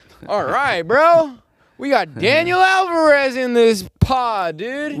All right, bro. We got Daniel Alvarez in this pod,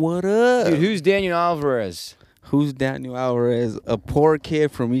 dude. What up? Dude, who's Daniel Alvarez? Who's Daniel Alvarez? A poor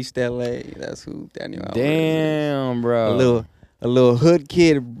kid from East LA. That's who Daniel Alvarez Damn, is. bro. A little hood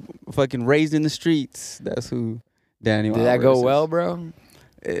kid fucking raised in the streets. That's who Daniel Did Alvarez that go is. well, bro?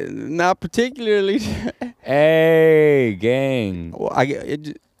 Not particularly. Hey, gang. Well,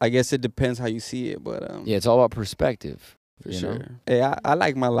 I guess it depends how you see it, but Yeah, it's all about perspective. for you sure. know? Hey, I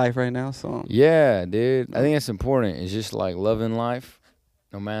like my life right now, so Yeah, dude. I think that's important. It's just like loving life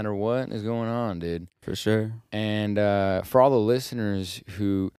no matter what is going on, dude. for sure. And for all the listeners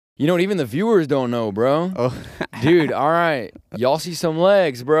who, you know what, even the viewers don't know, bro. Oh, Dude, all right. Y'all see some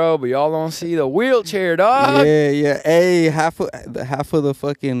legs, bro, but y'all don't see the wheelchair, dog. yeah. Hey, half of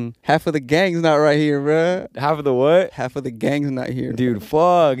the gang's not right here, bro. Half of the what? Half of the gang's not here, Dude,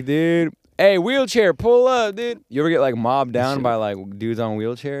 fuck, dude. Hey, wheelchair, pull up, dude. You ever get like mobbed down by like dudes on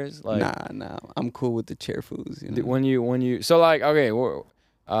wheelchairs? Like, Nah. I'm cool with the chair foods. You know? when you so like okay,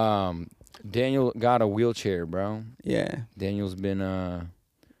 Daniel got a wheelchair, bro. Yeah. Daniel's been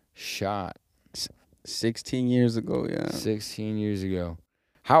shot 16 years ago, yeah. 16 years ago.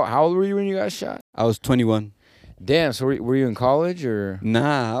 How old were you when you got shot? I was 21. Damn, so were you in college or?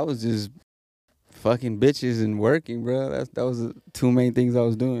 Nah, I was just fucking bitches and working, bro. That was the two main things I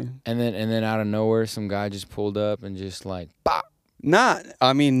was doing. And then out of nowhere, some guy just pulled up and just like, bop. Not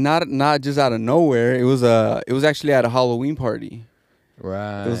just out of nowhere. It was actually at a Halloween party.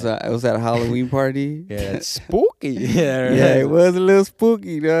 Right. It was at a Halloween party. Yeah, it's spooky. Yeah, Yeah, it was a little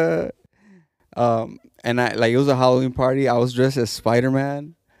spooky, dog. And it was a Halloween party. I was dressed as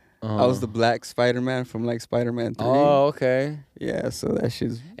Spider-Man. I was the black Spider-Man from like Spider-Man 3. Oh, okay. Yeah, so that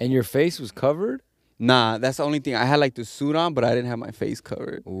shit's. And your face was covered? Nah, that's the only thing. I had like the suit on, but I didn't have my face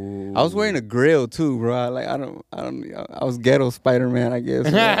covered. Ooh. I was wearing a grill too, bro. I was ghetto Spider-Man, I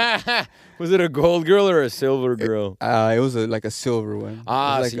guess. Was it a gold grill or a silver grill? It was like a silver one.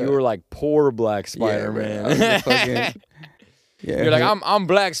 So you were like poor black Spider-Man. Yeah, You're like, I'm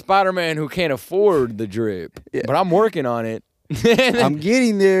black Spider-Man who can't afford the drip, but I'm working on it. I'm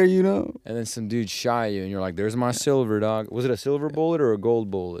getting there, you know. And then some dude shot you, and you're like, "There's my silver, dog." Was it a silver bullet or a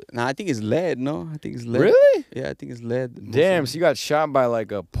gold bullet? Nah, I think it's lead. No, I think it's lead. Really? Yeah, I think it's lead. Damn, so you got shot by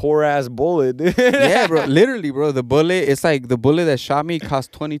like a poor ass bullet, dude. Yeah, bro. Literally, bro. The bullet. It's like the bullet that shot me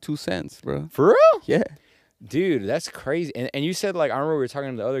cost 22 cents, bro. For real? Yeah. Dude, that's crazy. And you said, like, I remember we were talking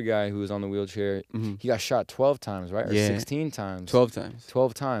to the other guy who was on the wheelchair. Mm-hmm. He got shot 12 times, right? Or 16 times. 12 times.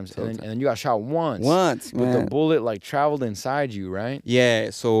 12 times. And then you got shot once. Once, man. But the bullet, like, traveled inside you, right? Yeah,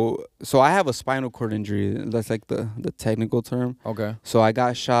 so I have a spinal cord injury. That's like the technical term. Okay. So I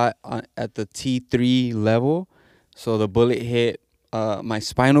got shot at the T3 level. So the bullet hit my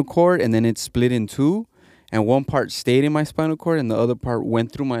spinal cord, and then it split in two. And one part stayed in my spinal cord, and the other part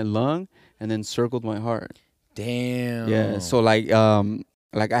went through my lung and then circled my heart. Damn. Yeah, so like I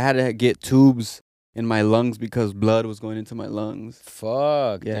had to get tubes in my lungs because blood was going into my lungs.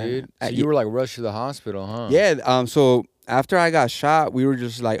 Fuck, Yeah. dude. So you were like rushed to the hospital, huh? Yeah, so after I got shot, we were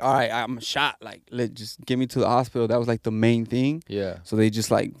just like, all right, I'm shot. Like, just get me to the hospital. That was like the main thing. Yeah. So they just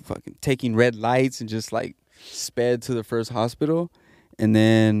like fucking taking red lights and just like sped to the first hospital and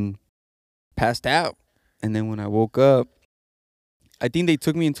then passed out. And then when I woke up, I think they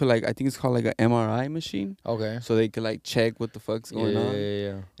took me into like, I think it's called like an MRI machine. Okay. So they could like check what the fuck's going on.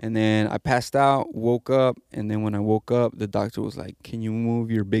 Yeah. And then I passed out, woke up. And then when I woke up, the doctor was like, can you move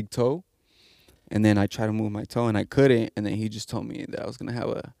your big toe? And then I tried to move my toe and I couldn't. And then he just told me that I was going to have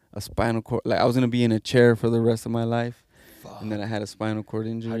a spinal cord. Like I was going to be in a chair for the rest of my life. Fuck. And then I had a spinal cord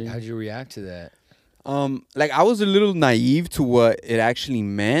injury. How'd you react to that? Like I was a little naive to what it actually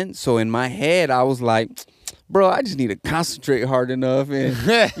meant. So in my head, I was like, bro, I just need to concentrate hard enough. And,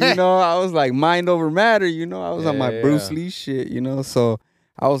 you know, I was like mind over matter, you know. I was on my Bruce Lee shit, you know. So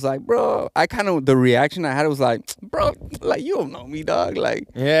I was like, bro, the reaction I had was like, bro, like, you don't know me, dog. Like,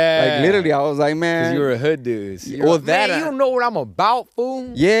 like literally, I was like, man. Because you were a hood dude. So well, like, that, man, you don't know what I'm about,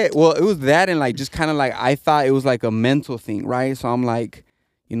 fool. Yeah, well, it was that and like just kind of like I thought it was like a mental thing, right? So I'm like,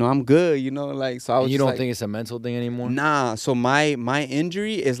 you know, I'm good, you know, like, so I was And you just don't like, think it's a mental thing anymore? Nah, so my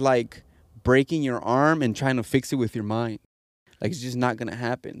injury is like breaking your arm and trying to fix it with your mind. Like, it's just not going to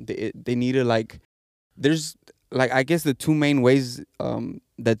happen. They need to, like, there's, like, I guess the two main ways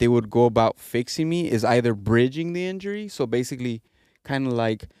that they would go about fixing me is either bridging the injury. So basically kind of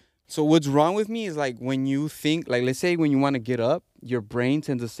like, so what's wrong with me is like when you think, like, let's say when you want to get up, your brain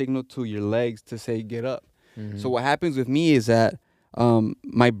sends a signal to your legs to say get up. Mm-hmm. So what happens with me is that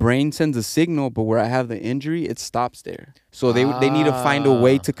my brain sends a signal, but where I have the injury, it stops there. So they need to find a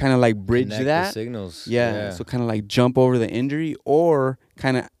way to kind of like bridge Connect that. The signals. Yeah. So kind of like jump over the injury or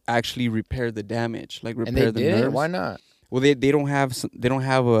kind of actually repair the damage, like And they repair the did it? nerves. Why not? Well, they don't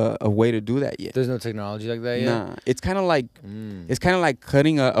have a way to do that yet. There's no technology like that yet? Nah, it's kind of like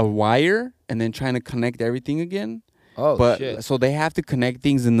cutting a wire and then trying to connect everything again. Oh, but shit. so they have to connect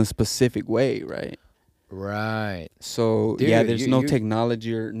things in a specific way, right? Right. So Dude, yeah, there's no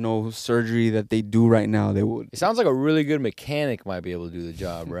technology or no surgery that they do right now. They would. It sounds like a really good mechanic might be able to do the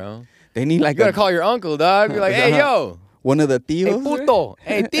job, bro. They need like You gotta call your uncle, dog. Be like, hey, yo. One of the tios. Hey, puto.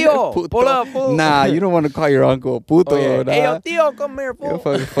 Hey, tio. Puto. Pull up, fool. Nah, you don't want to call your uncle a puto. Oh, yeah. Hey, yo, Nah. tio, come here, He'll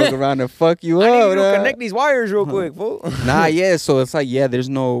fool. fuck around and fuck you I up. need you to nah. connect these wires real quick, fool. Nah, yeah. So it's like, yeah, there's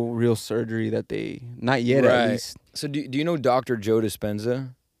no real surgery that they, not yet at least. So do you know Dr. Joe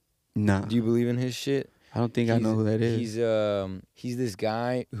Dispenza? Nah. Do you believe in his shit? I don't think I know who that is. He's this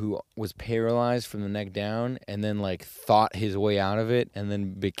guy who was paralyzed from the neck down and then like thought his way out of it and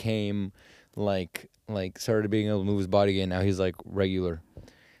then became like started being able to move his body again. Now he's like regular.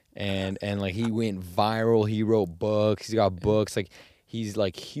 And like he went viral. He wrote books. He's got books. Like he's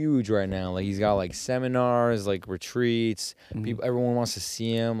like huge right now. Like he's got like seminars, like retreats. People, everyone wants to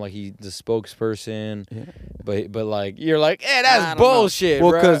see him. Like he's the spokesperson. Yeah. But like you're like, hey, that's bullshit.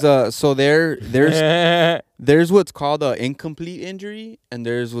 Well, because so there's what's called an incomplete injury and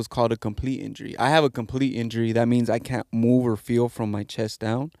there's what's called a complete injury. I have a complete injury. That means I can't move or feel from my chest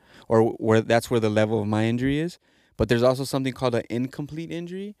down, or that's where the level of my injury is. But there's also something called an incomplete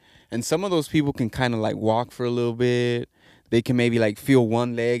injury, and some of those people can kind of like walk for a little bit. They can maybe like feel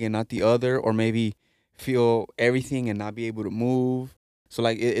one leg and not the other, or maybe feel everything and not be able to move. So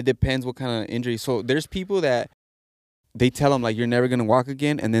like it depends what kind of injury. So there's people that they tell them like you're never gonna walk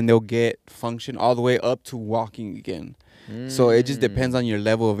again, and then they'll get function all the way up to walking again. So it just depends on your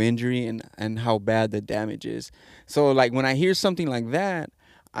level of injury and how bad the damage is. So like when I hear something like that,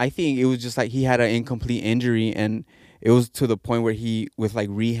 I think it was just like he had an incomplete injury and it was to the point where he, with like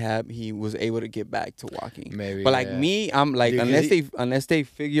rehab, he was able to get back to walking. Maybe. But like me, I'm like, unless they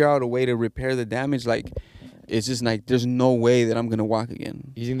figure out a way to repair the damage, like it's just like there's no way that I'm gonna walk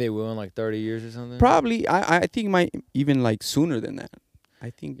again. You think they will in like 30 years or something? Probably. I think might even like sooner than that. I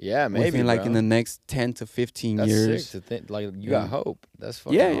think maybe within like in the next 10 to 15 years. That's sick to think. Like you got hope. That's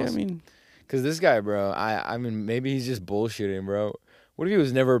fucking yeah, awesome. I mean, because this guy, bro, I mean maybe he's just bullshitting, bro. What if he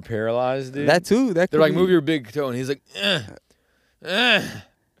was never paralyzed, dude? that too. They're like, move your big toe, and he's like,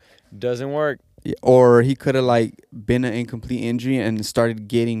 doesn't work. Yeah, or he could have like been an incomplete injury and started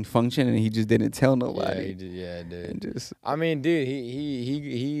getting function, and he just didn't tell nobody. Yeah, dude. Just, I mean, dude,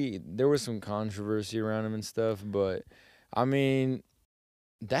 he there was some controversy around him and stuff, but I mean,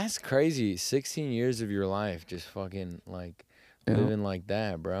 that's crazy. 16 years of your life just fucking like living like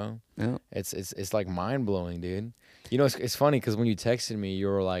that, bro. Yeah. It's like mind blowing, dude. You know, it's funny because when you texted me, you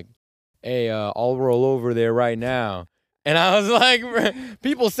were like, "Hey, I'll roll over there right now." And I was like,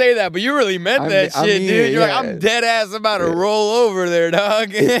 people say that, but you really meant that shit, dude. You're like, I'm dead ass about to roll over there, dog.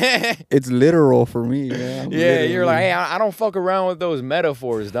 It's literal for me. Yeah, you're like, hey, I don't fuck around with those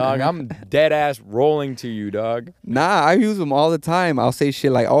metaphors, dog. I'm dead ass rolling to you, dog. Nah, I use them all the time. I'll say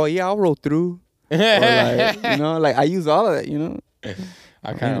shit like, oh, yeah, I'll roll through. Or like, you know, like I use all of that, you know.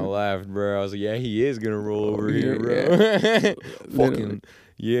 I kind of laughed, bro. I was like, yeah, he is going to roll over here, bro. Fucking,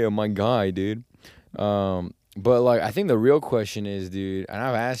 yeah, my guy, dude. But, like, I think the real question is, dude, and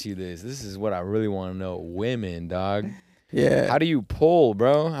I've asked you this. This is what I really want to know. Women, dog. Yeah. How do you pull,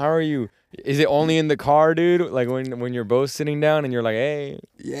 bro? How are you? Is it only in the car, dude? Like, when you're both sitting down and you're like, hey.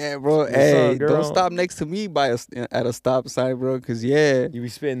 Yeah, bro. Hey, don't stop next to me at a stop sign, bro, because, yeah. You be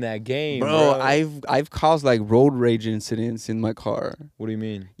spitting that game, bro. I've caused, like, road rage incidents in my car. What do you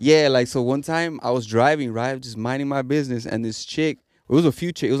mean? Yeah, like, so one time I was driving, right, just minding my business, and this chick, it was a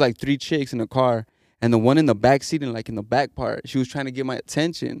few chicks, it was like 3 chicks in the car. And the one in the back seat and like in the back part, she was trying to get my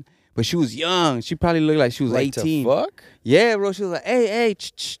attention. But she was young. She probably looked like she was like 18. To fuck? Yeah, bro. She was like, hey,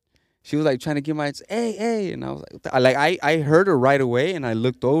 ch-ch. She was like trying to get my attention. Hey. And I was like, I heard her right away and I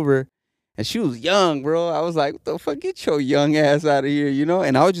looked over and she was young, bro. I was like, what the fuck? Get your young ass out of here, you know?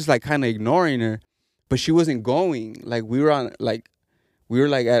 And I was just like kind of ignoring her. But she wasn't going. Like we were at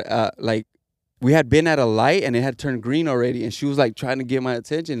we had been at a light and it had turned green already. And she was like trying to get my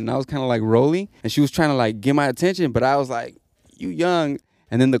attention. And I was kind of like rolling. And she was trying to like get my attention. But I was like, you young.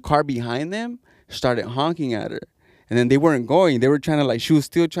 And then the car behind them started honking at her. And then they weren't going. They were trying to like, she was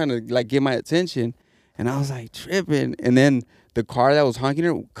still trying to like get my attention. And I was like tripping. And then the car that was honking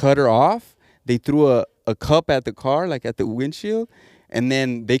her cut her off. They threw a cup at the car, like at the windshield. And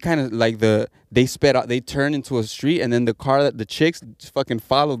then they kind of like they sped out. They turned into a street. And then the chicks fucking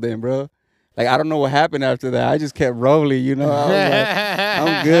followed them, bro. Like, I don't know what happened after that. I just kept rolling, you know. I was like,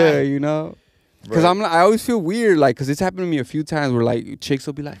 I'm good, you know. Because I always feel weird, like, because it's happened to me a few times where like chicks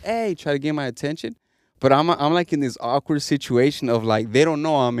will be like, "Hey," try to get my attention, but I'm like in this awkward situation of like they don't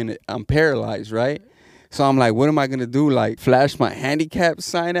know I'm paralyzed, right? So I'm like, what am I gonna do? Like, flash my handicap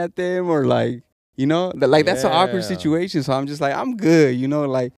sign at them, or like, you know, that's an awkward situation. So I'm just like, I'm good, you know,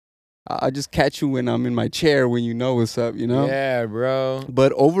 like I'll just catch you when I'm in my chair when you know what's up, you know? Yeah, bro.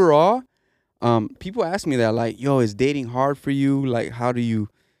 But overall, people ask me that, like, yo, is dating hard for you? Like, how do you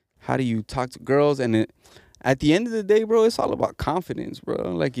talk to girls? And at the end of the day, bro, it's all about confidence,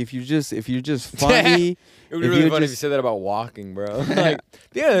 bro. Like, if you're just funny. It would be really funny if you said that about walking, bro. Like, at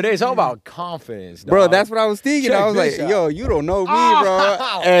the end of the day, it's all about confidence, dog. Bro, that's what I was thinking. I was like, yo, you don't know me, bro.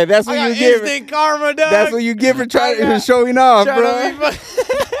 And that's what you give. Instant karma, dog. That's what you give for showing off, bro.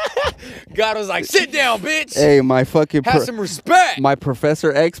 God was like, sit down, bitch. Hey, my fucking... Have some respect. My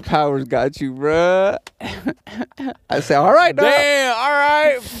Professor X powers got you, bro. I said, all right, dog. Damn, all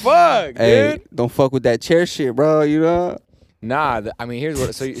right. Fuck, hey, dude. Don't fuck with that chair shit, bro, you know? Nah, I mean, here's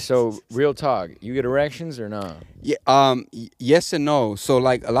what... So real talk. You get erections or not? Yeah, yes and no. So,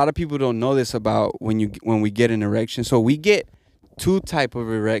 like, a lot of people don't know this about when we get an erection. So, we get 2 type of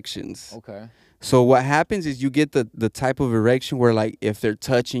erections. Okay. So what happens is you get the type of erection where, like, if they're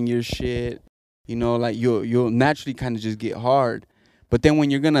touching your shit, you know, like you'll naturally kind of just get hard. But then when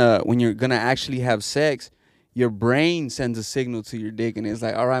you're gonna actually have sex, your brain sends a signal to your dick, and it's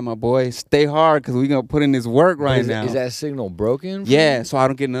like, all right, my boy, stay hard because we're gonna put in this work right now. Is that signal broken? Yeah, so I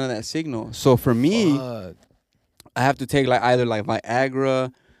don't get none of that signal. So for me, I have to take like either like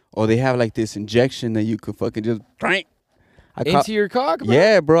Viagra, or they have like this injection that you could fucking just crank. Into your cock, bro?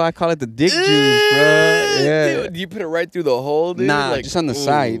 Yeah, bro. I call it the dick juice, bro. Yeah. Dude, do you put it right through the hole, dude? Nah, like, just on the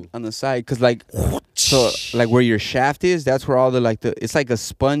side. On the side. Because, like, so, like, where your shaft is, that's where all the, like, it's like a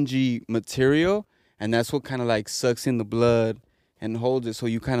spongy material. And that's what kind of, like, sucks in the blood and holds it. So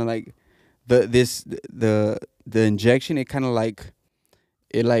you kind of, like, the injection, it kind of, like,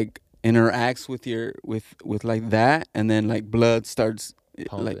 it, like, interacts with like, that. And then, like, blood starts...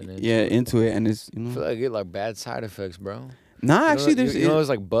 into it, and it's, you know. I feel like I get like bad side effects, bro. Nah, actually, there's those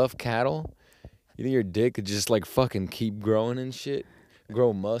like buff cattle. You think your dick could just like fucking keep growing and shit,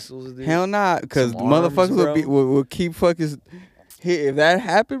 grow muscles, dude? Hell nah, because motherfuckers will keep fucking. If that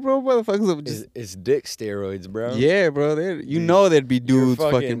happened, bro, motherfuckers will just... It's dick steroids, bro. Yeah, bro. There'd be dudes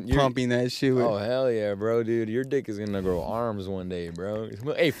fucking pumping that shit with. Oh, hell yeah, bro, dude. Your dick is going to grow arms one day, bro.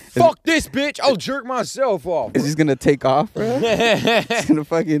 Hey, fuck this, bitch. I'll jerk myself off. Is this going to take off, bro? It's going to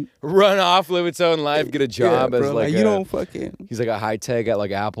fucking... Run off, live its own life, get a job as like you don't fucking... He's like a high tech at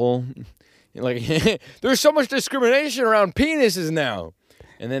like Apple. Like, there's so much discrimination around penises now.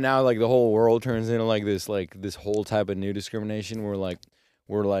 And then now, like, the whole world turns into this whole type of new discrimination where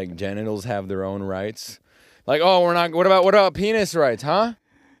like genitals have their own rights. Like, oh, we're not. What about penis rights, huh?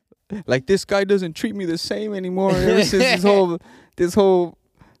 Like, this guy doesn't treat me the same anymore. Ever since this whole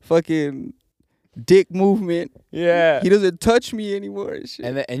fucking dick movement. Yeah, he doesn't touch me anymore and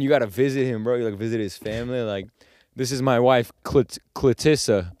shit. And you gotta visit him, bro. You like visit his family. Like, this is my wife,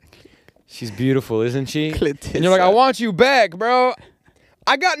 Cletissa. She's beautiful, isn't she? Cletissa. And you're like, I want you back, bro.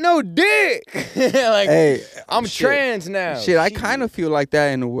 I got no dick. Like, hey, I'm trans now. Shit, I kind of feel like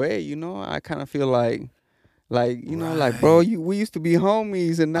that in a way, you know? I kind of feel like you know, like, bro, we used to be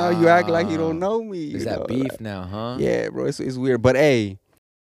homies, and now you act like you don't know me. Is that beef now, huh? Yeah, bro, it's weird. But, hey,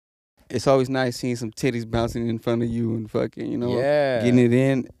 it's always nice seeing some titties bouncing in front of you and fucking, you know, getting it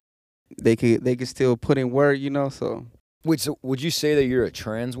in. They could still put in work, you know, so. Wait, so would you say that you're a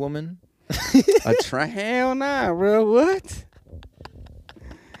trans woman? Hell nah, bro, what?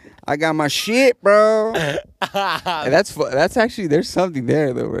 I got my shit, bro. And that's actually, there's something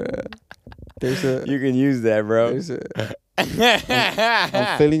there though, bro. You can use that, bro.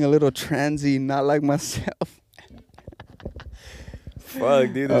 I'm feeling a little transy, not like myself.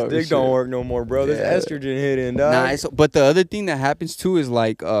 Fuck, dude, this dick don't work no more, bro. There's estrogen hitting, dog. Nah, but the other thing that happens too is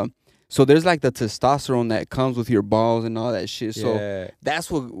like, so there's like the testosterone that comes with your balls and all that shit. So that's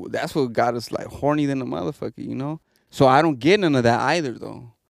what got us like horny than a motherfucker, you know. So I don't get none of that either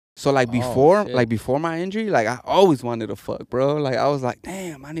though. So like before my injury, like I always wanted to fuck, bro. Like I was like,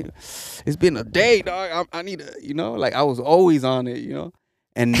 damn, it's been a day, dog. I need to, you know, like I was always on it, you know.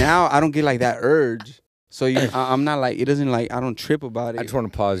 And now I don't get like that urge. So I'm not like, it doesn't like, I don't trip about it. I just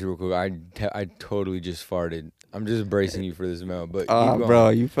want to pause real quick. I totally just farted. I'm just bracing you for this moment, but bro,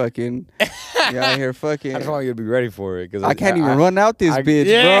 you fucking, you out here fucking. I just want you to be ready for it because I can't even run out this bitch,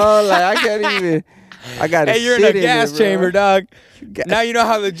 bro. Like I can't even. I gotta. Hey, you're in a gas chamber, dog. Now you know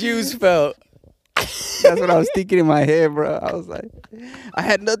how the Jews felt. That's what I was thinking in my head, bro. I was like, I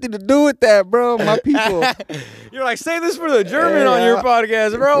had nothing to do with that, bro. My people. You're like, say this for the German on your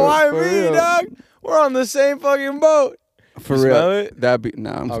podcast, bro. Why for me, real. dog? We're on the same fucking boat. For You real. smell it? That'd be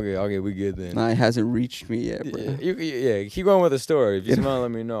nah. Okay, we good then. Nah, it hasn't reached me yet, bro. Yeah, keep going with the story. If you smell it,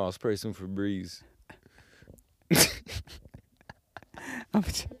 let me know. I'll spray some Febreze.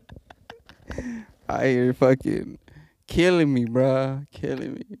 You're fucking killing me, bro.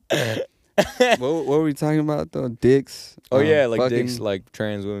 Killing me. What were we talking about though? Dicks. Oh yeah, like fucking, dicks, like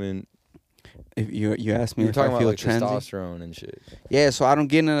trans women. If you asked me You're if talking I about feel like transy. testosterone and shit. Yeah, so I don't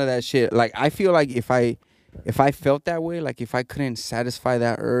get none of that shit. Like I feel like if I felt that way, like if I couldn't satisfy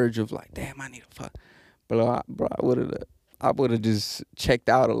that urge of like, damn, I need to fuck, bro, I would have just checked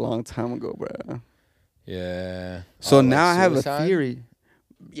out a long time ago, bro. Yeah. So like now I have a suicide? theory.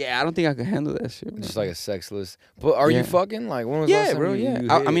 Yeah, I don't think I could handle that shit, bro. Just like a sexless. But are you fucking? Like when was the last Yeah, time bro. you Yeah.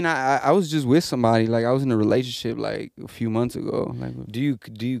 hit? I mean, I was just with somebody. Like I was in a relationship like a few months ago. Like, Do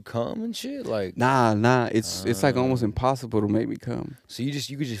you come and shit? Like nah. It's like almost impossible to make me come. so you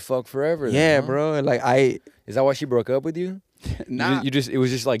could just fuck forever. Then, Yeah, huh? bro. Like Is that why she broke up with you? nah. You just it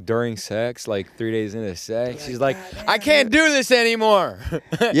was just like during sex, like 3 days into sex. She's like, I can't do this anymore.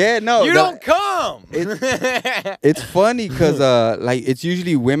 Yeah, no. You don't come. It's funny because like it's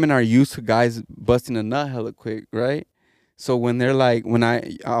usually women are used to guys busting a nut hella quick, right? So when they're like,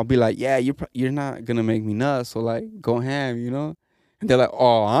 I'll be like, yeah, you're not gonna make me nut, so like go ham, you know. And they're like,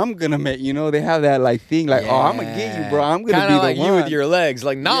 oh, I'm gonna make, you know, they have that like thing, like, oh, I'm gonna get you, bro. I'm gonna Kinda be the like one. you with your legs.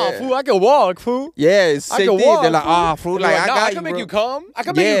 Like, nah, Yeah. fool, I can walk, fool. Yeah, it's I same can thing. walk. They're like, fool. ah, fool, They're like I nah, got I you, can bro. make you come. I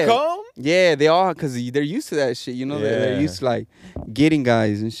can make you come. Yeah, they all, because they're used to that shit, you know. They're Yeah. used to like getting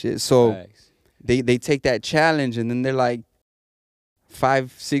guys and shit. So Facts. they take that challenge and then they're like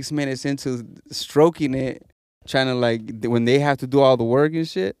 5-6 minutes into stroking it, trying to like when they have to do all the work and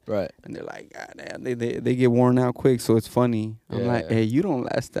shit, Right. and they're like, God damn, they get worn out quick. So it's funny. I'm like, Yeah. hey, you don't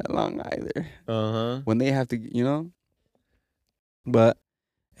last that long either. Uh-huh. When they have to, you know. But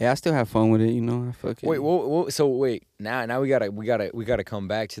hey, I still have fun with it, you know. I fucking Wait, so wait. Now we gotta come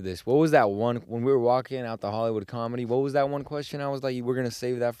back to this. What was that one when we were walking out the Hollywood comedy? What was that one question? I was like, we're gonna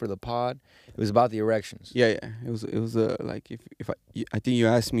save that for the pod. It was about the erections. Yeah. It was like if I think you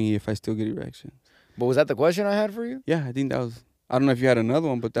asked me if I still get erections. But was that the question I had for you? Yeah, I think that was. I don't know if you had another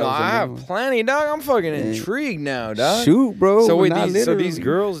one, but that No, was. I another have one. plenty, dog. I'm fucking Yeah. intrigued now, dog. Shoot, bro. So wait, not these literally.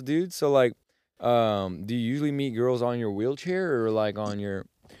 girls, dude. So like, do you usually meet girls on your wheelchair or like on your?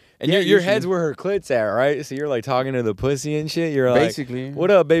 And Yeah, your usually. head's where her clit's at, right? So you're like talking to the pussy and shit. You're like, Basically, "What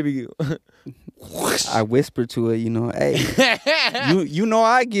up, baby?" I whisper to it, you know, hey, you know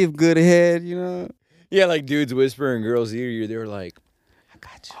I give good head, you know. Yeah, like dudes whisper in girls' ear. They're like, I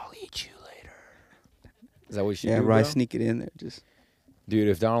got you. "I'll eat you later." Is that what you Yeah, do, bro, I bro? sneak it in there. Just Dude,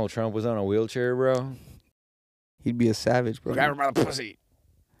 if Donald Trump was on a wheelchair, bro, he'd be a savage, bro. grab her by the pussy.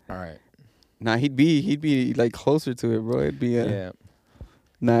 All right. Nah, he'd be like closer to it, bro. It'd be Yeah.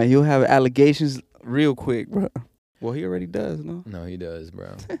 Nah, he'll have allegations real quick, bro. Well, he already does, no? No, he does,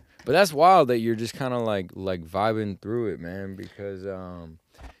 bro. But that's wild that you're just kind of like vibing through it, man. Because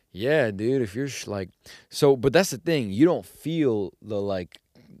yeah, dude, if you're but that's the thing. You don't feel the like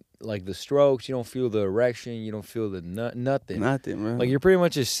the strokes. You don't feel the erection. You don't feel the nothing. Nothing, man. Like you're pretty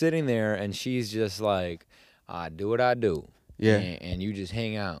much just sitting there, and she's just like, I do what I do. Yeah. And you just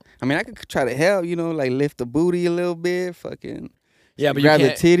hang out. I mean, I could try to help, you know, like lift the booty a little bit, fucking. Yeah, but grab you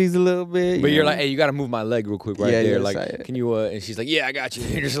the can't. titties a little bit. But you're know? like, hey, you gotta move my leg real quick right Yeah, there. yeah, Like, sorry. can you? And she's like, yeah, I got you.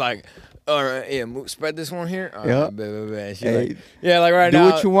 You're just like, all right, yeah, spread this one here. All Yep. right, and she's Hey, like, yeah, like right do now.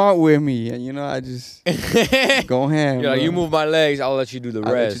 what you want with me, and you know, I just go ham. You're like, bro. you move my legs, I'll let you do the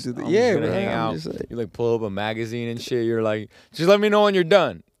I'll let you rest. do the- I'm yeah, just gonna bro, hang I'm out. just like- You like pull up a magazine and shit. You're like, just let me know when you're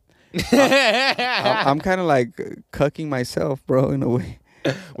done. I'm kind of like cucking myself, bro, in a way.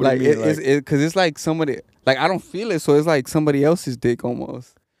 What do you mean, Because it's like somebody, like I don't feel it, so it's like somebody else's dick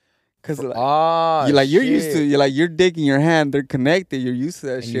almost. Cause like, you're used to, your dick in your hand, they're connected. You're used to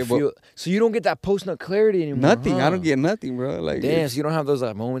that And shit, you but feel, so you don't get that post nut clarity anymore. nothing. Huh? I don't get nothing, bro. Like, Damn, so you don't have those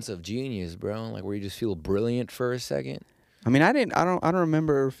like moments of genius, bro. Like where you just feel brilliant for a second. I mean, I don't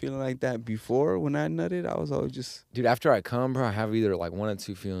remember feeling like that before when I nutted. I was always just, Dude, after I come, bro, I have either like one or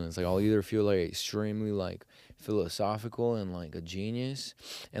two feelings. Like I'll either feel like extremely like philosophical and like a genius,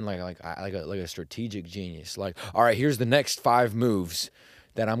 and like a strategic genius. Like, all right, here's the next 5 moves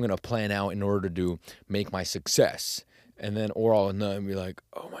that I'm gonna plan out in order to make my success. And then, or I'll nut and be like,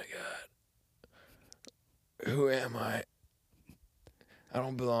 oh my god, who am I? I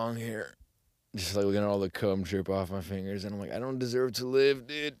don't belong here. Just like looking at all the cum drip off my fingers, and I'm like, I don't deserve to live,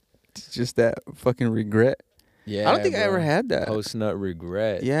 dude. it's just that fucking regret. Yeah, I don't think I bro. ever had that. Post nut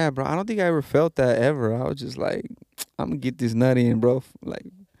regret. Yeah, bro. I don't think I ever felt that ever. I was just like, I'm gonna get this nut in, bro. Like,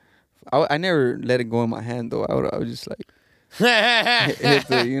 I never let it go in my hand though. I was just like, hit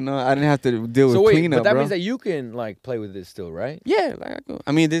the, you know, I didn't have to deal with So wait, cleanup, but that bro. means that you can like play with it still, right? Yeah, like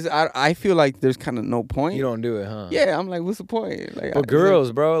I mean, I feel like there's kind of no point. You don't do it, huh? Yeah, I'm like, what's the point? Like, But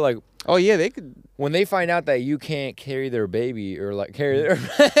girls, bro, like oh yeah, they could. when they find out that you can't carry their baby or like carry their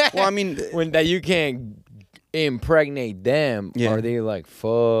Well, I mean, when that you can't impregnate them, Yeah. are they like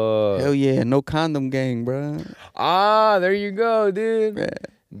fuck? hell yeah, no condom gang, bro. Ah, there you go, dude. Yeah.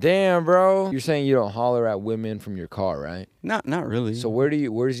 Damn, bro. You're saying you don't holler at women from your car, right? Not really. So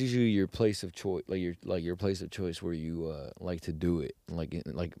where's usually your place of choice, your place of choice where you like to do it,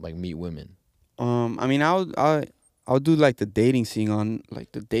 like meet women? I mean, I'll do like the dating scene on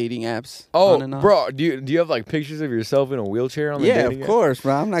like the dating apps. Oh, on and off. bro, do you have like pictures of yourself in a wheelchair on the Yeah, dating of app? course,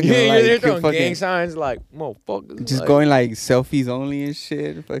 bro. I'm not gonna Yeah, like you're throwing fucking, gang signs like motherfuckers. just like, going like selfies only and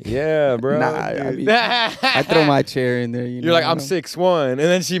shit. Fucking, Yeah, bro. Nah, I dude. mean, I throw my chair in there. You're like, I'm 6'1", and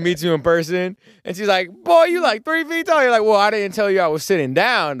then she meets you in person, and she's like, "Boy, you like 3 feet tall." You're like, "Well, I didn't tell you I was sitting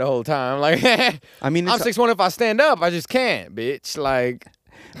down the whole time." Like, I mean, I'm 6'1". If I stand up, I just can't, bitch. Like,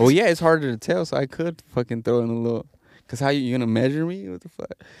 well, yeah, it's harder to tell, so I could fucking throw in a little. Cause how you gonna measure me? What the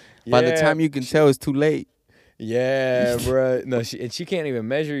fuck? By the yeah, time you can tell, it's too late. yeah, bro. No, she can't even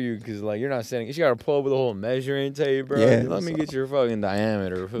measure you because like you're not standing. She gotta pull up with a whole measuring tape, bro. Yeah, Let me so- get your fucking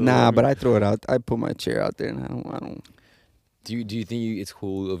diameter. Nah, but I throw it out. I put my chair out there, and I don't. Do you think it's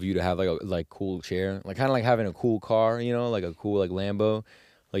cool of you to have like a cool chair, like kind of like having a cool car, you know, like a cool like Lambo,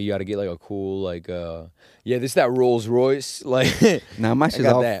 like you got to get like a cool like yeah, this that Rolls Royce, like Nah, my shit's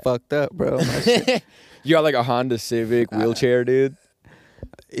got all that. fucked up, bro. My shit, you got like a Honda Civic wheelchair, dude.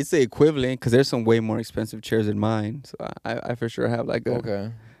 it's the equivalent, cause there's some way more expensive chairs than mine. So I for sure have like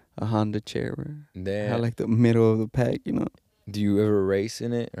a Honda chair. Bro. I Damn. have like the middle of the pack, you know. Do you ever race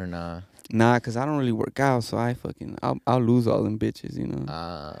in it or nah? Nah, cause I don't really work out, so I'll lose all them bitches, you know.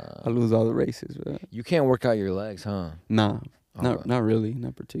 I'll lose all the races, bro. You can't work out your legs, huh? Nah, Okay. not really,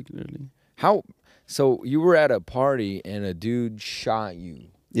 not particularly. How? So you were at a party and a dude shot you.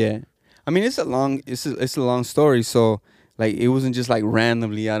 Yeah, I mean it's a long story. So like it wasn't just like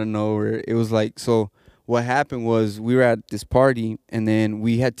randomly out of nowhere. It was like, so what happened was we were at this party and then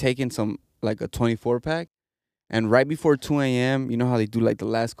we had taken some like a 24 pack, and right before 2 a.m. you know how they do like the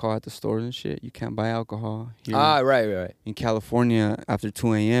last call at the stores and shit. You can't buy alcohol here Right. in California after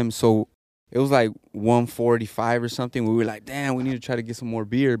 2 a.m. So it was like 1:45 or something. We were like, damn, we need to try to get some more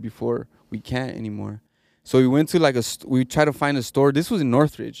beer before we can't anymore. So we went to like we tried to find a store. This was in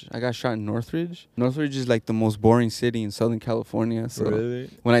Northridge. I got shot in Northridge. Northridge is like the most boring city in Southern California. So Really?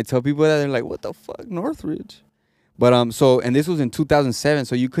 when I tell people that, they're like, what the fuck, Northridge? But and this was in 2007,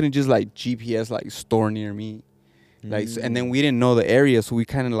 so you couldn't just like GPS like store near me. Like, and then we didn't know the area, so we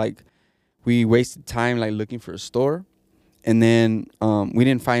kind of like, we wasted time like looking for a store, and then we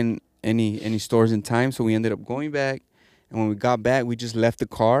didn't find any stores in time, so we ended up going back. And when we got back, we just left the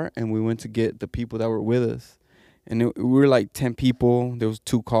car and we went to get the people that were with us, and we were like 10 people. There was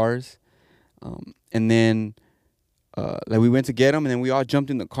 2 cars, and then like we went to get them, and then we all jumped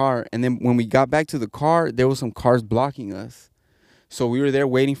in the car. And then when we got back to the car, there was some cars blocking us. So we were there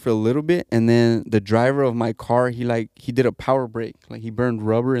waiting for a little bit, and then the driver of my car, he did a power brake, like he burned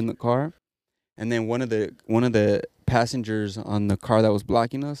rubber in the car, and then one of the passengers on the car that was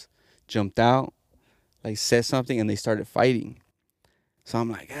blocking us jumped out, like said something, and they started fighting. So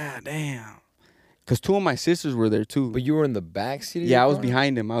I'm like, ah, damn, because 2 of my sisters were there too. But you were in the back seat of Yeah, your I was car?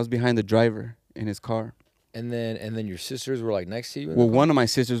 behind him. I was behind the driver in his car. And then your sisters were like next to you? Well, one of my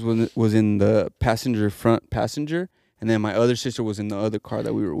sisters was in the front passenger. And then my other sister was in the other car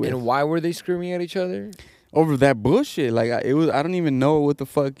that we were with. And why were they screaming at each other? Over that bullshit. Like, I don't even know what the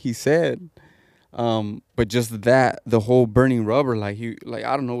fuck he said. But just that, the whole burning rubber, like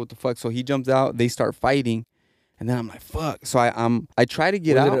I don't know what the fuck. So he jumps out, they start fighting. And then I'm like, fuck. So I try to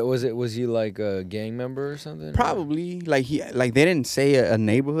get out. Was he like a gang member or something? Probably. Like they didn't say a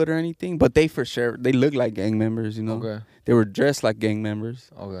neighborhood or anything, but they for sure, they look like gang members, you know? Okay. They were dressed like gang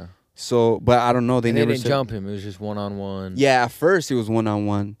members. Okay. So, but I don't know. They never didn't jump him. It was just one-on-one. Yeah, at first it was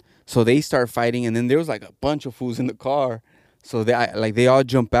one-on-one. So they start fighting, and then there was like a bunch of fools in the car. So they all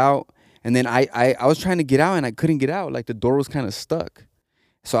jump out, and then I was trying to get out, and I couldn't get out. Like the door was kind of stuck.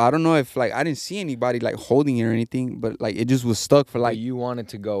 So I don't know if like I didn't see anybody like holding it or anything, but like it just was stuck for like. But you wanted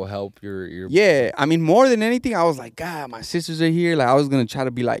to go help your. Yeah, I mean more than anything, I was like, God, my sisters are here. Like I was gonna try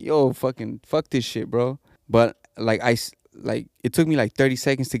to be like, yo, fucking fuck this shit, bro. But like it took me like 30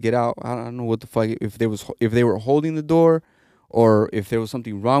 seconds to get out. I don't know what the fuck, if they were holding the door or if there was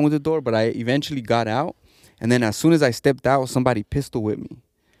something wrong with the door, but I eventually got out. And then as soon as I stepped out, somebody pistol whipped me.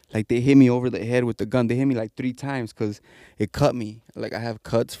 Like, they hit me over the head with the gun. They hit me like 3 times because it cut me. Like, I have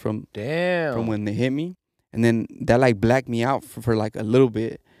cuts from when they hit me. And then that, like, blacked me out for like a little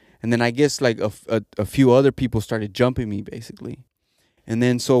bit. And then I guess, like, a few other people started jumping me, basically. And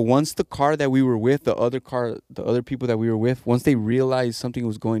then so once the car that we were with, the other people that we were with, once they realized something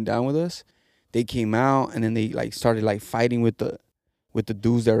was going down with us, they came out and then they, like, started, like, fighting with the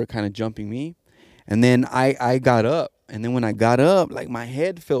dudes that were kind of jumping me. And then I got up. And then when I got up, like, my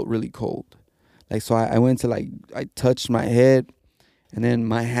head felt really cold. Like, so I went to, like, I touched my head. And then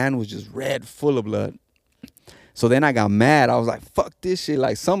my hand was just red, full of blood. So then I got mad. I was like, fuck this shit.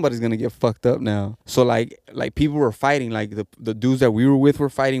 Like, somebody's going to get fucked up now. So, like people were fighting. Like, the dudes that we were with were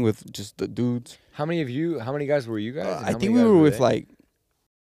fighting with just the dudes. How many guys were you guys? I think we were with, like,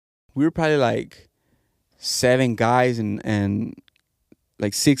 we were probably, like, 7 guys and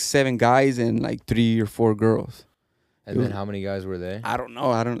like 6, 7 guys and, like, 3 or 4 girls. And then how many guys were there? I don't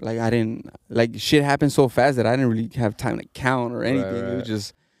know. I didn't, like, shit happened so fast that I didn't really have time to count or anything. Right. It was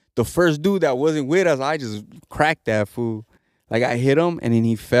just the first dude that wasn't with us, I just cracked that fool. Like, I hit him and then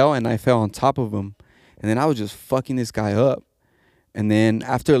he fell and I fell on top of him. And then I was just fucking this guy up. And then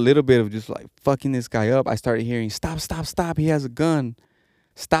after a little bit of just, like, fucking this guy up, I started hearing, stop, stop, stop. He has a gun.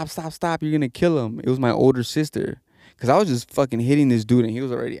 Stop, stop, stop. You're going to kill him. It was my older sister. Because I was just fucking hitting this dude and he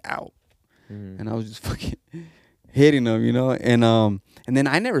was already out. And I was just fucking hitting him, you know? And then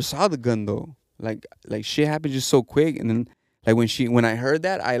I never saw the gun, though. Like shit happened just so quick. And then, like, when I heard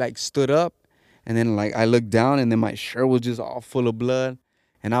that, I, like, stood up. And then, like, I looked down and then my shirt was just all full of blood.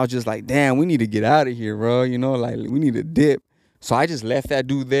 And I was just like, damn, we need to get out of here, bro. You know, like, we need to dip. So I just left that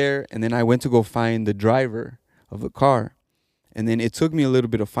dude there. And then I went to go find the driver of the car. And then it took me a little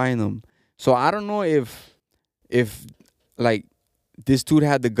bit to find him. So I don't know if like, this dude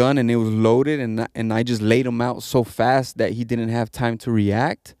had the gun and it was loaded and I just laid him out so fast that he didn't have time to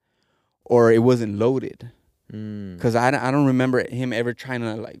react, or it wasn't loaded. Because I don't remember him ever trying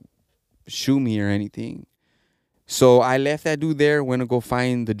to, like, shoot me or anything. So I left that dude there, went to go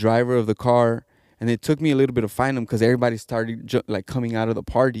find the driver of the car, and it took me a little bit to find him because everybody started like coming out of the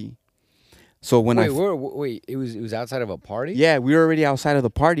party. So when wait, it was outside of a party? Yeah, we were already outside of the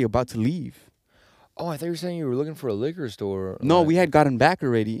party, about to leave. Oh, I thought you were saying you were looking for a liquor store. No, we had gotten back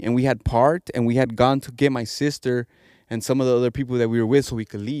already, and we had parked, and we had gone to get my sister and some of the other people that we were with so we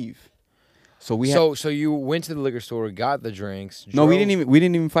could leave. So so you went to the liquor store, got the drinks. No, we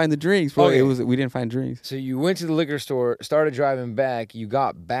didn't even find the drinks, bro. Okay. We didn't find drinks. So you went to the liquor store, started driving back. You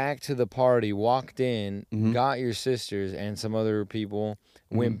got back to the party, walked in, got your sisters and some other people,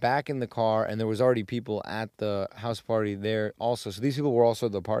 went back in the car, and there was already people at the house party there also. So these people were also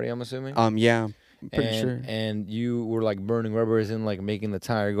at the party, I'm assuming. Yeah. Pretty sure. And you were, like, burning rubbers and, like, making the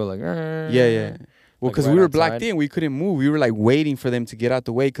tire go, like, yeah. Well, because we were blocked in, we couldn't move. We were, like, waiting for them to get out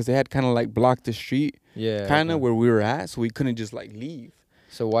the way because they had kind of, like, blocked the street. Yeah. Kind of where we were at, so we couldn't just, like, leave.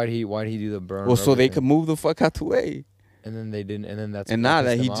 So why'd he do the burn? Well, so they could move the fuck out the way. And then they didn't, and then that's. And now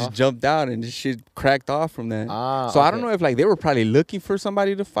that he just jumped out and this shit cracked off from that. So I don't know if, like, they were probably looking for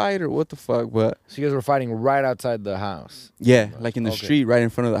somebody to fight or what the fuck, but. So you guys were fighting right outside the house. Yeah, like in the street, right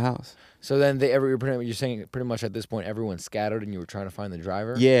in front of the house. So then you're saying pretty much at this point everyone scattered and you were trying to find the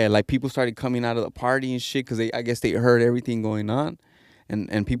driver? Yeah, like, people started coming out of the party and shit because I guess they heard everything going on,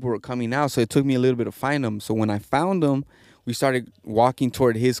 and people were coming out. So it took me a little bit to find them. So when I found them, we started walking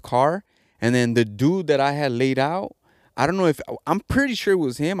toward his car, and then the dude that I had laid out, I'm pretty sure it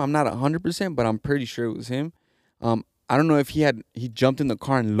was him. I'm not 100%, but I'm pretty sure it was him. I don't know if he jumped in the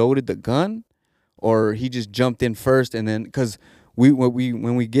car and loaded the gun, or he just jumped in first and then because. When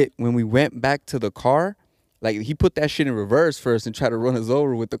we went back to the car, like, he put that shit in reverse first and tried to run us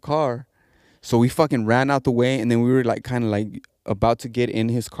over with the car. So we fucking ran out the way, and then we were, like, kind of, like, about to get in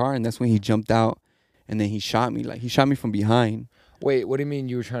his car, and that's when he jumped out, and then he shot me. Like, he shot me from behind. Wait, what do you mean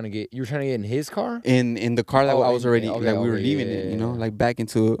you were trying to get in his car? In the car that I was already we were leaving in, you know, like, back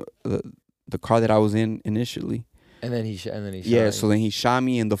into the car that I was in initially. And then he shot. Yeah, so then he shot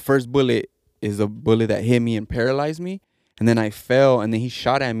me, and the first bullet is a bullet that hit me and paralyzed me. And then I fell, and then he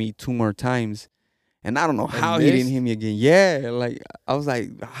shot at me 2 more times. And I don't know how he didn't hit me again. Yeah, like, I was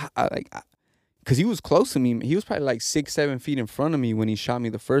like, because he was close to me. He was probably like 6, 7 feet in front of me when he shot me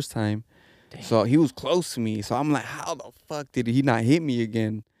the first time. Damn. So he was close to me. So I'm like, how the fuck did he not hit me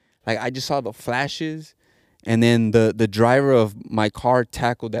again? Like, I just saw the flashes. And then the driver of my car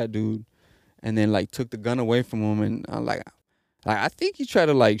tackled that dude and then, like, took the gun away from him. And I'm like, I think he tried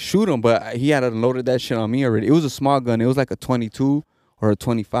to, like, shoot him, but he had unloaded that shit on me already. It was a small gun. It was like a 22 or a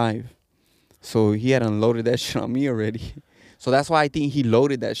 25. So he had unloaded that shit on me already. So that's why I think he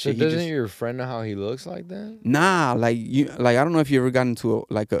loaded that So shit. doesn't your friend know how he looks like that? Nah, like I don't know if you ever got into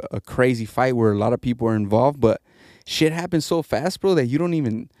a crazy fight where a lot of people are involved, but shit happens so fast, bro, that you don't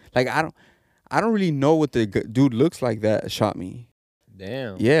even like. I don't really know what the dude looks like that shot me.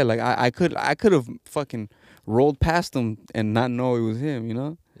 Damn. Yeah, like I could have fucking rolled past him and not know it was him, you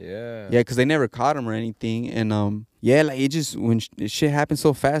know? Yeah. Yeah, because they never caught him or anything, and yeah, like it just when shit happened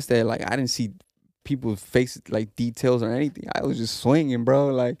so fast that like I didn't see people's face like details or anything. I was just swinging, bro.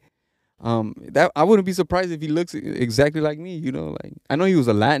 Like that I wouldn't be surprised if he looks exactly like me, you know? Like I know he was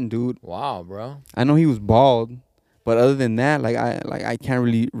a Latin dude. Wow, bro. I know he was bald, but other than that, I can't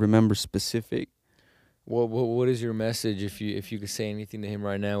really remember specific. What is your message if you could say anything to him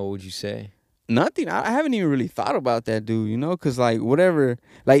right now? What would you say? Nothing. I haven't even really thought about that dude, you know, cause like whatever,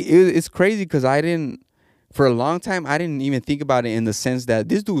 like it's crazy, cause I didn't for a long time I didn't even think about it in the sense that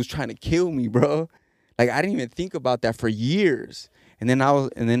this dude was trying to kill me, bro. Like I didn't even think about that for years, and then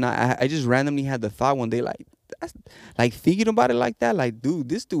I just randomly had the thought one day, like that's like thinking about it like that, like dude,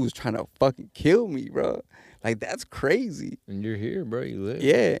 this dude was trying to fucking kill me, bro. Like that's crazy. And you're here, bro. You live.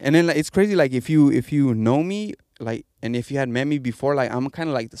 Yeah, and then like, it's crazy. Like if you know me, like, and if you had met me before, like I'm kind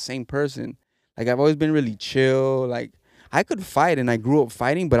of like the same person. Like I've always been really chill. Like I could fight, and I grew up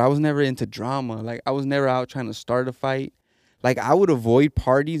fighting, but I was never into drama. Like I was never out trying to start a fight. Like I would avoid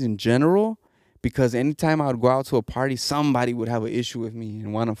parties in general because anytime I would go out to a party, somebody would have an issue with me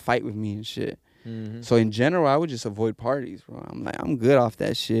and want to fight with me and shit. Mm-hmm. So in general, I would just avoid parties, bro. I'm like I'm good off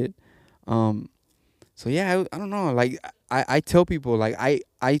that shit. So yeah, I don't know. Like I tell people, like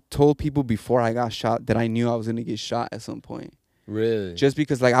I told people before I got shot that I knew I was gonna get shot at some point. Really? Just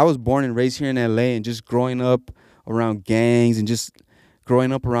because like I was born and raised here in LA, and just growing up around gangs and just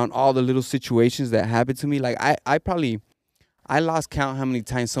growing up around all the little situations that happened to me. Like I lost count how many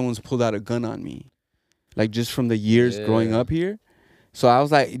times someone's pulled out a gun on me. Like just from the years growing up here. So I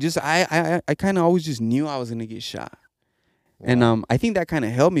was like, just I kind of always just knew I was gonna get shot. Wow. And I think that kind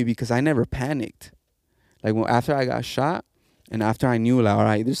of helped me because I never panicked. Like after I got shot, and after I knew like, all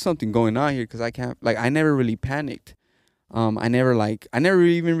right, there's something going on here, because I can't, like, I never really panicked. I never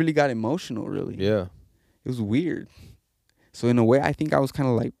even really got emotional, really. Yeah. It was weird. So in a way, I think I was kind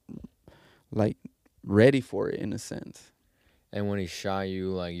of like ready for it in a sense. And when he shot you,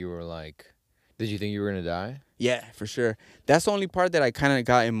 like you were like, did you think you were gonna die? Yeah, for sure. That's the only part that I kind of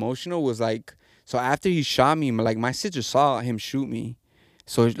got emotional was like, so after he shot me, like my sister saw him shoot me.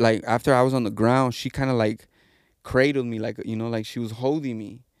 So like after I was on the ground, she kind of like cradled me, like, you know, like she was holding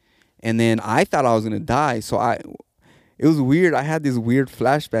me. And then I thought I was gonna die. So it was weird. I had this weird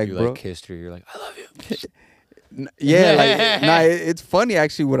flashback, you bro. Like kissed her. You're like, I love you. Yeah, like nah. It's funny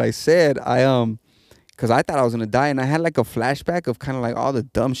actually what I said. Cause I thought I was gonna die, and I had like a flashback of kind of like all the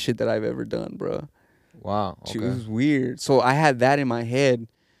dumb shit that I've ever done, bro. Wow. Okay. It was weird. So I had that in my head.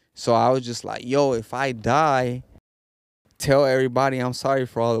 So I was just like, yo, if I die, tell everybody I'm sorry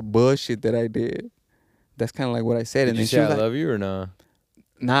for all the bullshit that I did. That's kind of like what I said. Did and you then say she was I like, love you or no?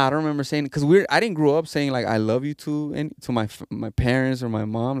 Nah, I don't remember saying it. Cause I didn't grow up saying like I love you to my parents or my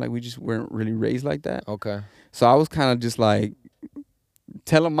mom. Like we just weren't really raised like that. Okay. So I was kind of just like,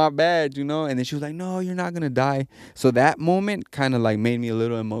 tell them my bad, you know? And then she was like, no, you're not gonna die. So that moment kind of like made me a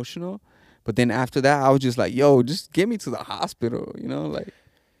little emotional. But then after that, I was just like, yo, just get me to the hospital, you know? Like,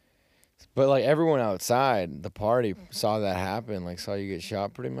 but like everyone outside the party saw that happen, like saw you get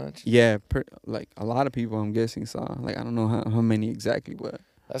shot pretty much? yeah, like a lot of people I'm guessing saw. Like, I don't know how many exactly, but.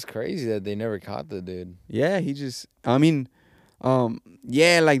 That's crazy that they never caught the dude. Yeah,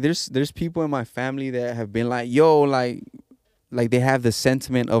 yeah, like there's people in my family that have been like, yo, like they have the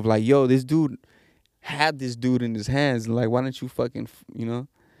sentiment of like, yo, this dude had this dude in his hands. Like, why don't you fucking, you know?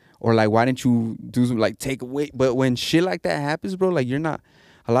 Or like, why didn't you do some, like, take away? But when shit like that happens, bro, like, you're not,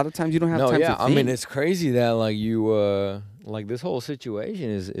 a lot of times you don't have time to think. I mean, it's crazy that like you, like this whole situation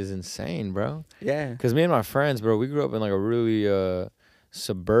is insane, bro. Yeah. Because me and my friends, bro, we grew up in like a really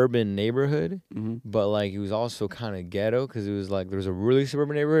suburban neighborhood, but like it was also kind of ghetto because it was like there was a really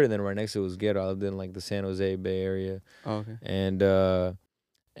suburban neighborhood and then right next to it was ghetto. I lived in like the San Jose Bay Area. Oh, okay.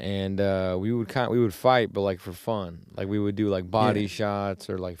 And we would fight, but like for fun. Like we would do like body shots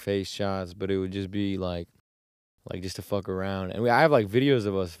or like face shots, but it would just be like just to fuck around. And I have like videos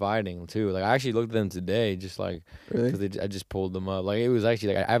of us fighting too. Like I actually looked at them today, just like because I just pulled them up. Like it was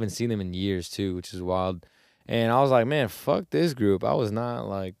actually like I haven't seen them in years too, which is wild. And I was like, man, fuck this group. I was not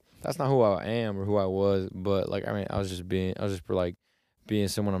like, that's not who I am or who I was. But like, I mean, I was just like being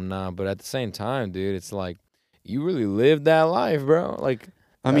someone I'm not. But at the same time, dude, it's like you really lived that life, bro. Like,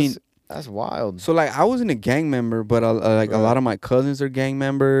 I mean, that's wild. So like, I wasn't a gang member, but like a lot of my cousins are gang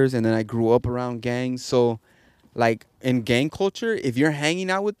members, and then I grew up around gangs. So like in gang culture, if you're hanging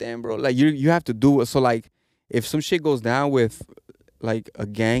out with them, bro, like you have to do it. So like, if some shit goes down with like a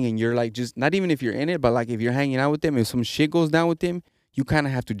gang and you're like just not even if you're in it, but like if you're hanging out with them, if some shit goes down with them, you kind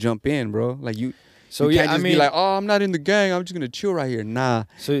of have to jump in, bro. Like you. So you yeah, can't just be like, oh, I'm not in the gang. I'm just gonna chill right here. Nah.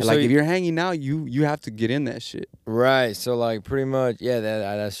 so Like if you're hanging out, you have to get in that shit. right. So like pretty much, yeah,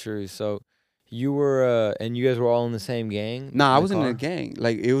 that's true. So you were and you guys were all in the same gang? Nah, I the wasn't in car? a gang.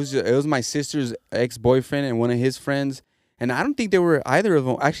 Like it was my sister's ex-boyfriend and one of his friends, and I don't think they were either of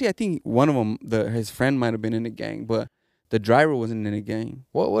them. Actually, I think one of them, his friend, might have been in a gang, but the driver wasn't in a gang.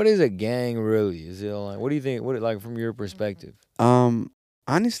 What is a gang really? Is it like what do you think? What like from your perspective?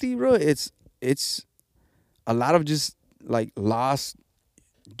 Honestly, bro, it's a lot of just like lost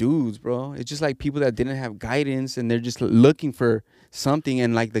dudes, bro. It's just like people that didn't have guidance and they're just looking for something.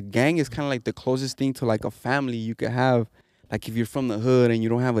 And like the gang is kind of like the closest thing to like a family you could have. Like if you're from the hood and you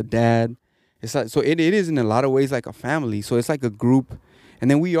don't have a dad, it's like, so it is in a lot of ways like a family. So it's like a group,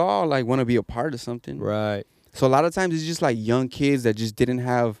 and then we all like want to be a part of something. Right. So a lot of times it's just like young kids that just didn't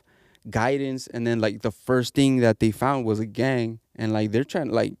have guidance, and then like the first thing that they found was a gang, and like they're trying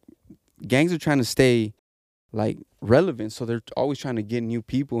like gangs are trying to stay like relevant, so they're always trying to get new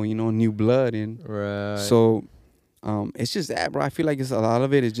people, new blood in. Right. So it's just that, bro. I feel like it's a lot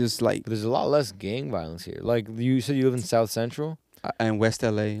of it is just like But there's a lot less gang violence here. Like you said, you live in South Central. in West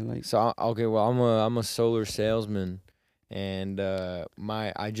LA, like So okay, well I'm a solar salesman, and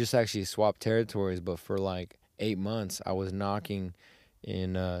I just actually swapped territories, but for like 8 months I was knocking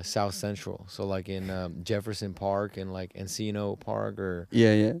in South Central, so like in Jefferson Park and like Encino Park or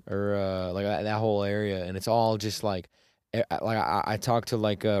yeah. like that whole area, and it's all just like I talk to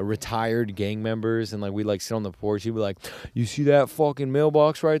like retired gang members, and like we like sit on the porch. He'd be like, "You see that fucking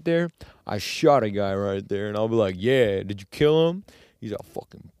mailbox right there? I shot a guy right there," and I'll be like, "Yeah, did you kill him?" He's like,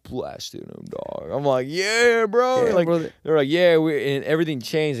 "Fucking blasted him, dog." I'm like, "Yeah, bro." Yeah, like bro. they're like, "Yeah," and everything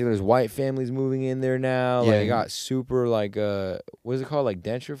changed. Like, there's white families moving in there now. Like Yeah. it got super like what is it called? Like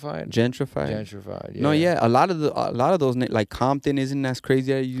gentrified. Gentrified. Yeah. No, yeah, a lot of those like Compton isn't as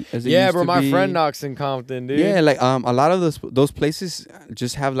crazy as it Yeah, used bro. to My be. friend knocks in Compton, dude. Yeah, like a lot of those places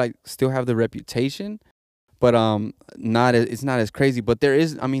just have like still have the reputation, but it's not as crazy. But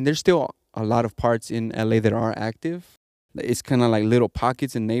there's still a lot of parts in LA that are active. It's kind of like little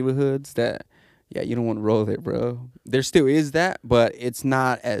pockets in neighborhoods that, yeah, you don't want to roll there, bro. There still is that, but it's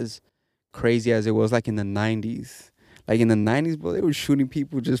not as crazy as it was like in the 90s. Like in the 90s, bro, they were shooting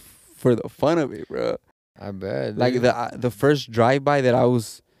people just for the fun of it, bro. I bet. Like dude. the first drive-by that I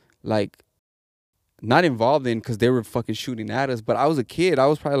was like not involved in because they were fucking shooting at us, but I was a kid. I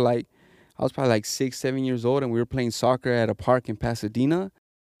was probably like 6, 7 years old, and we were playing soccer at a park in Pasadena.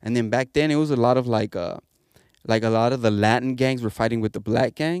 And then back then it was a lot of like a lot of the Latin gangs were fighting with the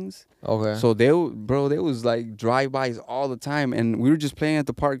black gangs. Okay. So there was like drive-bys all the time, and we were just playing at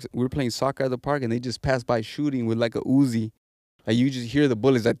the park. We were playing soccer at the park, and they just passed by shooting with like a Uzi. Like you just hear the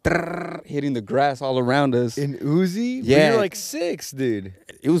bullets like hitting the grass all around us. In Uzi? Yeah. But you're like 6, dude.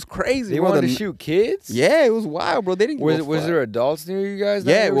 It was crazy. They bro. wanted to shoot kids? Yeah, it was wild, bro. They didn't. Was there adults near you guys?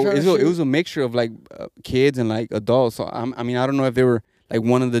 that Yeah, they were well, trying it to shoot? was a mixture of like kids and like adults. So I don't know if they were like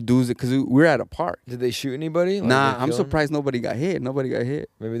one of the dudes because we were at a park. Did they shoot anybody? Like, Nah, they I'm kill 'em? surprised nobody got hit.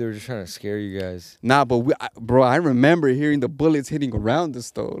 Maybe they were just trying to scare you guys. Nah, but bro, I remember hearing the bullets hitting around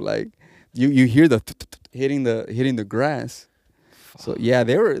us though. Like you hear the hitting the grass. So yeah,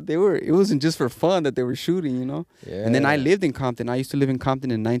 they were. It wasn't just for fun that they were shooting, Yeah. And then I lived in Compton. I used to live in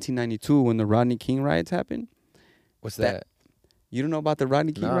Compton in 1992 when the Rodney King riots happened. What's that? You don't know about the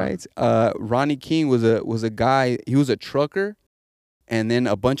Rodney King No. riots? Rodney King was a guy. He was a trucker, and then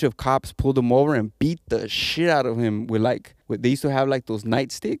a bunch of cops pulled him over and beat the shit out of him with they used to have like those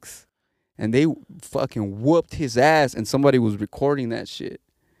nightsticks, and they fucking whooped his ass. And somebody was recording that shit,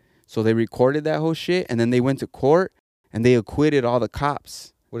 so they recorded that whole shit, and then they went to court and they acquitted all the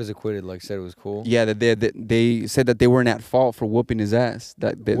cops. What is acquitted? Like said it was cool? Yeah, that they said that they weren't at fault for whooping his ass.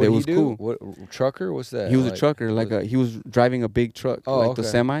 That What'd it he was do? cool. What trucker? What's that? He was a trucker, he was driving a big truck, Oh, like the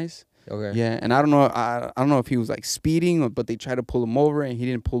okay. semis. Okay. Yeah, and I don't know. I don't know if he was like speeding, but they tried to pull him over, and he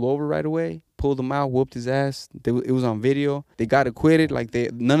didn't pull over right away. Pulled him out, whooped his ass. It was on video. They got acquitted. Like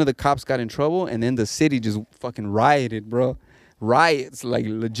none of the cops got in trouble, and then the city just fucking rioted, bro. Riots, like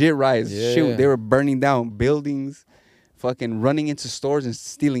legit riots. Yeah. Shoot, they were burning down buildings, fucking running into stores and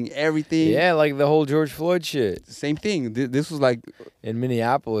stealing everything. Yeah, like the whole George Floyd shit Same thing. This was like, in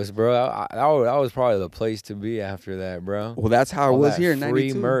Minneapolis, bro. That was probably the place to be after that, bro. well, that's how it All was that here in free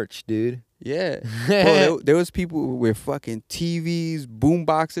 92. merch, dude. Yeah. Bro, there was people with fucking TVs, boom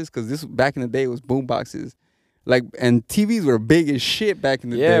boxes, because this back in the day it was boom boxes. Like, and TVs were big as shit back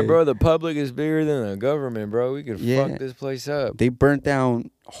in the day. Yeah, bro, the public is bigger than the government, bro. We could fuck this place up. They burnt down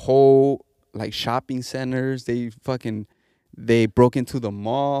whole like shopping centers. They broke into the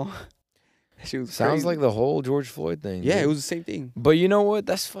mall. Shit was Sounds crazy. like the whole George Floyd thing. Yeah, dude. it was the same thing. But you know what?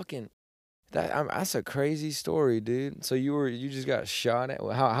 That's fucking. That's a crazy story, dude. So you just got shot at.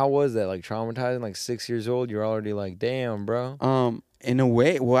 How was that? Like traumatizing? Like 6 years old, you're already like, damn, bro. In a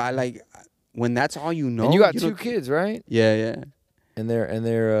way, well, I like when that's all you know. And you got two kids, right? Yeah. And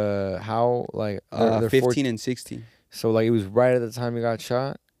they're how like they're 15 14. and 16. So like it was right at the time you got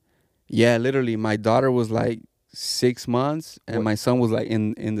shot. Yeah, literally. My daughter was like 6 months, and my son was like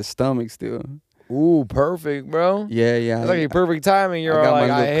in the stomach still. Ooh, perfect, bro. Yeah. It's like a perfect timing. You're all like,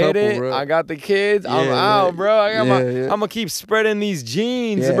 I hit it. Bro. I got the kids. I'm out, bro. I'm gonna keep spreading these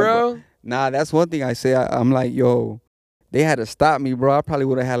genes, bro. Nah, that's one thing I say. I'm like, yo, they had to stop me, bro. I probably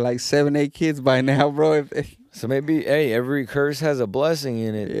would have had like 7, 8 kids by now, bro. So maybe, hey, every curse has a blessing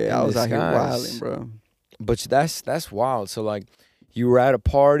in it. Yeah, I was out here wilding, bro. But that's wild. So like, you were at a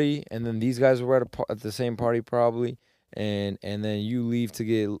party, and then these guys were at the same party probably, and then you leave to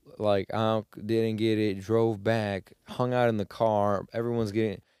get like out, didn't get it, drove back, hung out in the car. Everyone's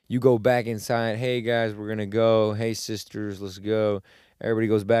getting. You go back inside. Hey guys, we're gonna go. Hey sisters, let's go. Everybody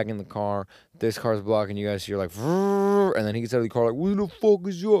goes back in the car. This car's blocking you guys. So you're like, and then he gets out of the car like, "What the fuck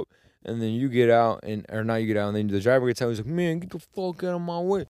is up?" And then you get out, and then the driver gets out. He's like, "Man, get the fuck out of my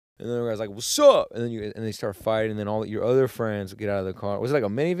way." And then the guy's like, "What's up?" And then they start fighting. And then all your other friends get out of the car. Was it like a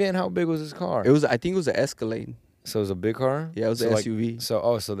minivan? How big was this car? I think it was an Escalade. So it was a big car. Yeah, it was an SUV.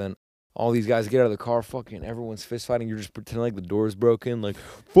 So then all these guys get out of the car. Fucking everyone's fist fighting. You're just pretending like the door's broken. Like,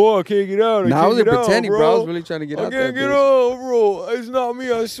 fuck, I can't get out. I wasn't pretending, bro. I was really trying to get out. I can't get out, bro. It's not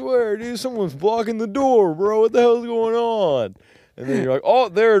me. I swear, dude. Someone's blocking the door, bro. What the hell's going on? And then you're like, oh,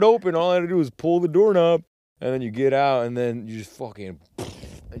 there it opened. All I had to do was pull the doorknob. And then you get out, and then you just fucking,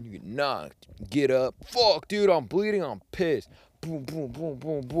 and you get knocked. Get up. Fuck, dude, I'm bleeding. I'm pissed. Boom, boom, boom,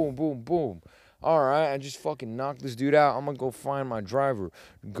 boom, boom, boom, boom. All right, I just fucking knocked this dude out. I'm going to go find my driver.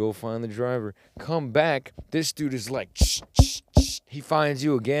 Go find the driver. Come back. This dude is like, he finds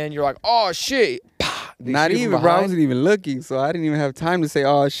you again. You're like, oh, shit. Not even, bro. I wasn't even looking, so I didn't even have time to say,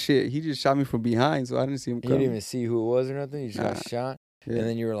 oh, shit. He just shot me from behind, so I didn't see him coming. You didn't even see who it was or nothing? You just got shot? Yeah. And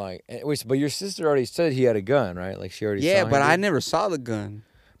then you were like, wait, but your sister already said he had a gun, right? Like she already saw him. Yeah, but I never saw the gun.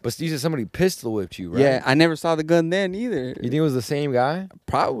 But you said somebody pistol whipped you, right? Yeah, I never saw the gun then either. You think it was the same guy?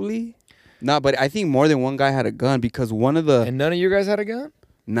 Probably. Nah, but I think more than one guy had a gun because one of the... And none of you guys had a gun?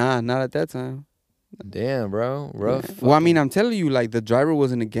 Nah, not at that time. Damn, bro. Rough. Yeah. Well, I mean, I'm telling you, like, the driver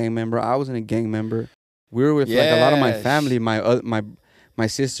wasn't a gang member. I wasn't a gang member. We were with, like, a lot of my family. My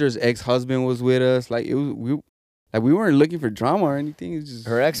sister's ex-husband was with us. Like, we weren't looking for drama or anything. It's just...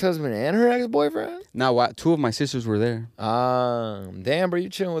 Her ex-husband and her ex-boyfriend? Nah, 2 of my sisters were there. Damn, bro, you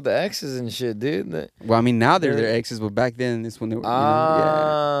chilling with the exes and shit, dude. Well, I mean, now they're their exes, but back then, it's when they were,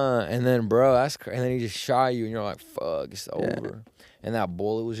 And then, bro, and then he just shot you, and you're like, fuck, it's over. And that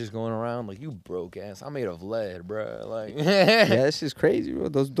bullet was just going around like, you broke ass. I'm made of lead, bro. Like, yeah, that's just crazy, bro.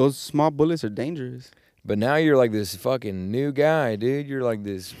 Those small bullets are dangerous. But now you're like this fucking new guy, dude. You're like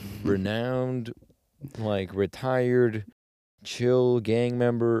this renowned, like retired, chill gang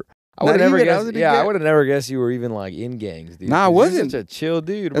member. I would have never guessed you were even like in gangs, dude. Nah, I wasn't. You're such a chill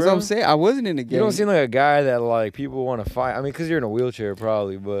dude, bro. That's what I'm saying. I wasn't in a gang. You don't seem like a guy that like people want to fight. I mean, because you're in a wheelchair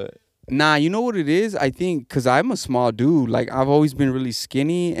probably, but... Nah, you know what it is? I think because I'm a small dude. Like, I've always been really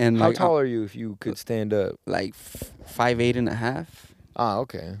skinny. And how tall are you if you could stand up? Like 5'8.5". Ah,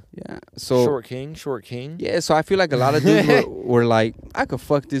 okay. Yeah. So short king. Yeah. So I feel like a lot of dudes were like, I could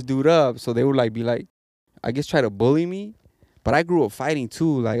fuck this dude up. So they would like be like, I guess try to bully me. But I grew up fighting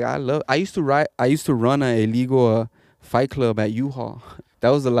too. Like I used to run an illegal fight club at U-Haul. That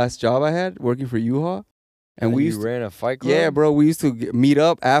was the last job I had, working for U-Haul. And we ran a fight club? Yeah, bro. We used to meet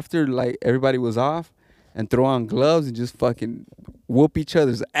up after like everybody was off and throw on gloves and just fucking whoop each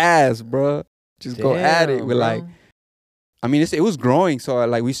other's ass, bro. Just go at it with like, I mean, it was growing. So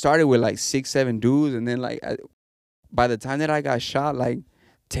like we started with like 6, 7 dudes. And then like by the time that I got shot, like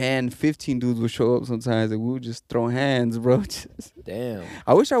 10, 15 dudes would show up sometimes and we would just throw hands, bro. Damn.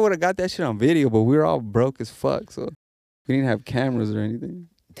 I wish I would have got that shit on video, but we were all broke as fuck. So we didn't have cameras or anything.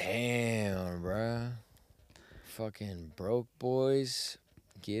 Damn, bro. Fucking broke boys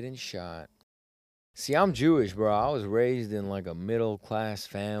getting shot. See, I'm Jewish, bro. I was raised in like a middle class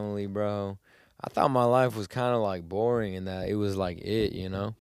family, bro. I thought my life was kind of like boring and that it was like it, you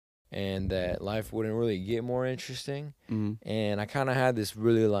know, and that life wouldn't really get more interesting. Mm-hmm. And I kind of had this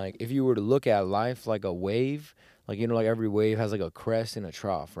really like, if you were to look at life like a wave, like, you know, like every wave has like a crest and a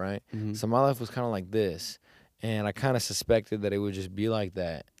trough, right? Mm-hmm. So my life was kind of like this. And I kind of suspected that it would just be like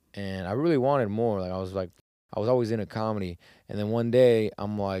that. And I really wanted more. I was always into comedy. And then one day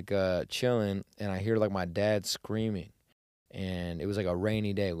I'm like chilling and I hear like my dad screaming. And it was like a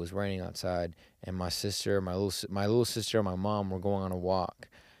rainy day. It was raining outside. And my sister, my little sister and my mom were going on a walk.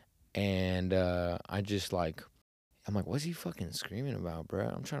 And I just like, I'm like, what's he fucking screaming about, bro?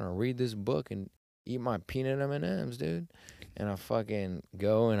 I'm trying to read this book and eat my peanut M&Ms, dude. And I fucking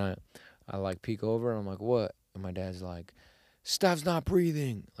go and I like peek over and I'm like, what? And my dad's like, Stav's not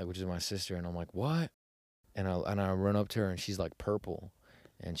breathing, like, which is my sister. And I'm like, what? And I run up to her and she's like purple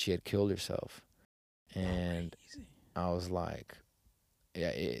and she had killed herself. And I was like,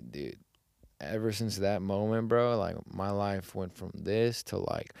 yeah, dude, ever since that moment, bro, like my life went from this to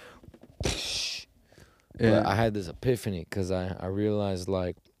like, but I had this epiphany because I realized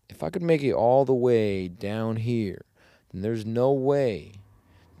like if I could make it all the way down here, then there's no way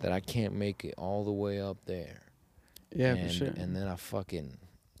that I can't make it all the way up there. Yeah, for sure. And then I fucking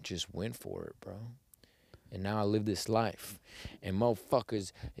just went for it, bro. And now I live this life. And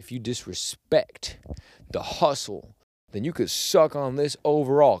motherfuckers, if you disrespect the hustle, then you could suck on this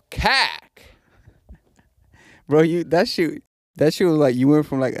overall cack. Bro, that shit was like you went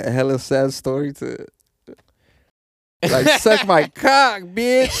from like a hella sad story to like suck my cock,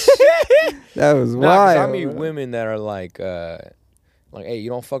 bitch. That was wild. I meet women that are like, hey, you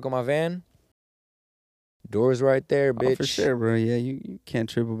don't fuck on my van? Doors right there, bitch. Oh, for sure, bro. Yeah, you can't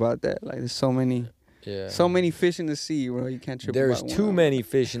trip about that. Like there's so many fish in the sea, bro. You can't trip There's about too many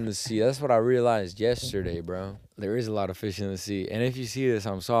fish in the sea. That's what I realized yesterday, bro. There is a lot of fish in the sea. And if you see this,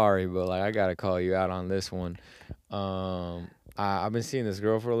 I'm sorry, but like I gotta call you out on this one. I've been seeing this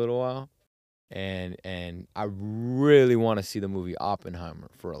girl for a little while. And I really want to see the movie Oppenheimer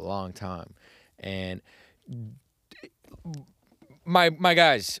for a long time. And my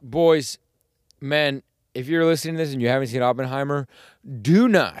guys, boys, men, if you're listening to this and you haven't seen Oppenheimer, do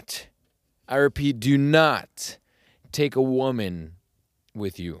not, I repeat, do not take a woman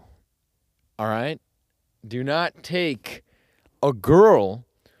with you. All right? Do not take a girl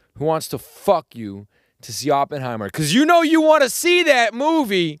who wants to fuck you to see Oppenheimer. Because you know you want to see that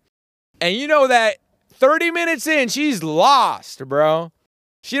movie. And you know that 30 minutes in, she's lost, bro.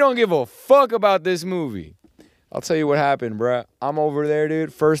 She don't give a fuck about this movie. I'll tell you what happened, bro. I'm over there,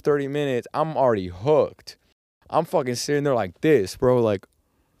 dude. First 30 minutes, I'm already hooked. I'm fucking sitting there like this, bro. Like,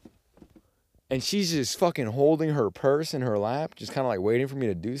 and she's just fucking holding her purse in her lap, just kind of like waiting for me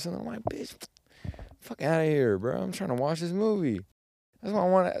to do something. I'm like, bitch, fuck out of here, bro. I'm trying to watch this movie. That's what I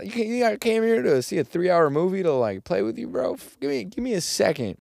want. You came here to see a 3-hour movie to like play with you, bro. Give me a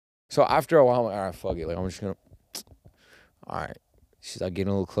second. So after a while, I'm like, all right, fuck it. Like, I'm just gonna, all right. She's like getting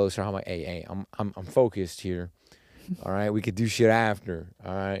a little closer. I'm like, hey, I'm focused here. All right, we could do shit after.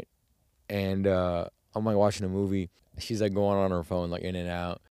 All right, and I'm like watching a movie. She's like going on her phone, like in and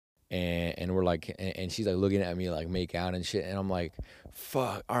out, and we're like, and she's like looking at me like make out and shit, and I'm like,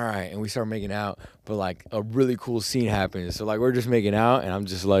 fuck, all right, and we start making out, but like a really cool scene happens. So like we're just making out, and I'm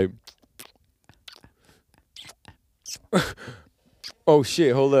just like. Oh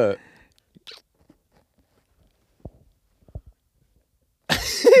shit, hold up.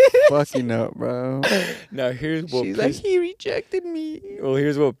 Fucking up, bro. Now here's what She's like, he rejected me. Well,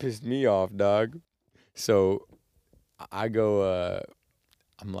 here's what pissed me off, dog. So I go,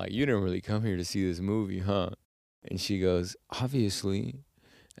 I'm like, you didn't really come here to see this movie, huh? And she goes, obviously.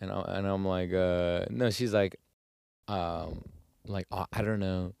 And I'm like, no, she's like, I don't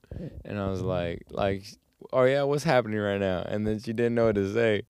know. And I was like, oh yeah, what's happening right now? And then she didn't know what to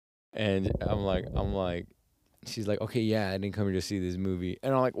say. And I'm like, she's like, okay, yeah, I didn't come here to see this movie.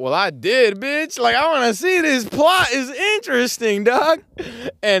 And I'm like, well, I did, bitch. Like, I want to see this plot is interesting, dog.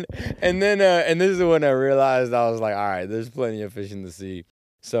 And then this is when I realized I was like, all right, there's plenty of fish in the sea.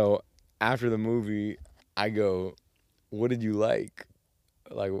 So after the movie, I go, what did you like?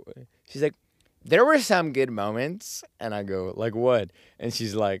 Like, she's like, there were some good moments. And I go, like what? And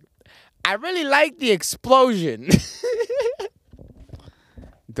she's like, I really like the explosion.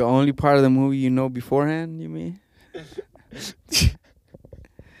 The only part of the movie you know beforehand, you mean?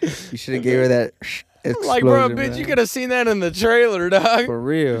 You should have gave her that explosion. Like, bro, bitch, you could have seen that in the trailer, dog. For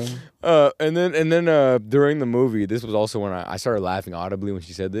real. And then during the movie, this was also when I started laughing audibly when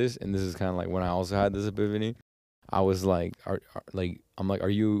she said this, and this is kind of like when I also had this epiphany. I was like, are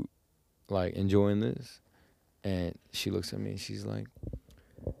you like enjoying this? And she looks at me and she's like,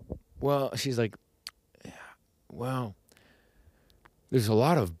 well, there's a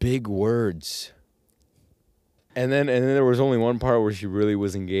lot of big words. And then there was only one part where she really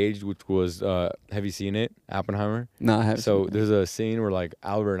was engaged, which was have you seen it, Oppenheimer? No, I haven't. So there's a scene where like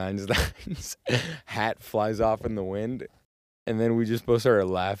Albert Einstein's hat flies off in the wind, and then we just both started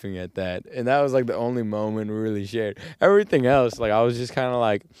laughing at that, and that was like the only moment we really shared. Everything else, like I was just kind of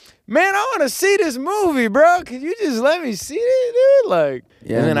like, man, I want to see this movie, bro. Could you just let me see it, dude? Like,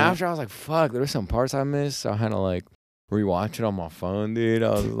 Yeah, and then man. after I was like, fuck, there were some parts I missed, so I had to like rewatch it on my phone, dude. I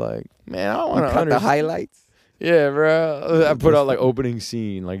was like, man, I want to cut the understand. highlights. Yeah, bro. I put out like opening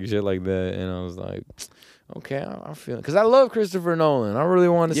scene, like shit like that, and I was like, okay, I'm feeling, because I love Christopher Nolan. I really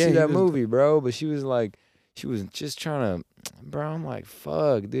want to Yeah, see he that was movie, bro. But she was like, she was just trying to, bro. I'm like,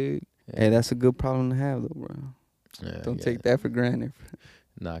 fuck, dude. Hey, that's a good problem to have, though, bro. Yeah, Don't yeah. take that for granted.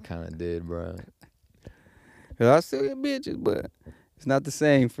 Nah, I kind of did, bro. Cause I still get bitches, but it's not the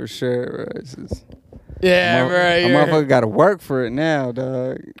same for sure, bro. It's just, Yeah, a bro. motherfucker got to work for it now,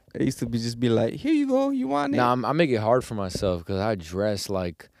 dog. I used to just be like, here you go, you want it? Nah, I make it hard for myself because I dress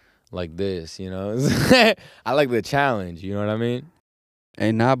like this, you know. I like the challenge, you know what I mean?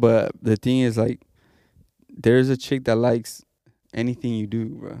 And nah, but the thing is, like, there's a chick that likes anything you do,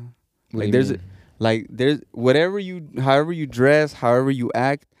 bro. What Like, do you there's mean? there's however you dress, however you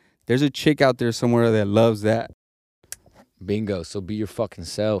act, there's a chick out there somewhere that loves that. Bingo. So be your fucking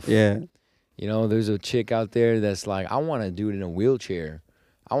self. Yeah. You know, there's a chick out there that's like, I want to do it in a wheelchair.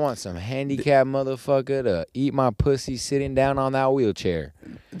 I want some handicapped motherfucker to eat my pussy sitting down on that wheelchair.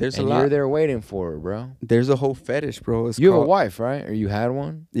 There's And a lot. you're there waiting for her, bro. There's a whole fetish, bro. It's You have a called- wife, right? Or you had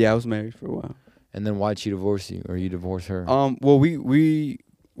one? Yeah, I was married for a while. And then why'd she divorce you? Or you divorced her? Well, we were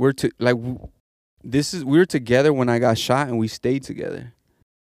we were together when I got shot, and we stayed together.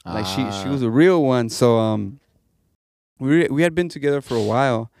 Like she was a real one. So we had been together for a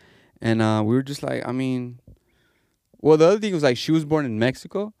while, and we were just like, I mean, well, the other thing was like she was born in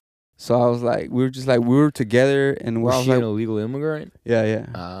Mexico, so I was like, we were together, and I Was was she like, an illegal immigrant? yeah.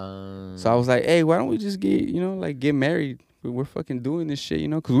 So I was like, hey, why don't we just get married? We're fucking doing this shit,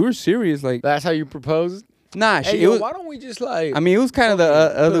 because we were serious. Like, That's how you proposed? nah, Hey, it yo, was. why don't we just like... I mean, it was kind of the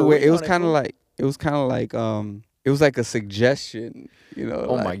fucking put other a way. ring It was on it, kind of fool. like it was like a suggestion,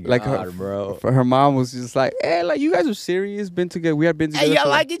 oh my God, like her, bro. For her mom was just like, hey, like you guys are serious, been together. We had been together. Hey, y'all for,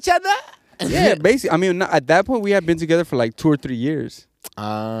 like each other? yeah, basically. I mean, at that point, we had been together for like 2 or 3 years.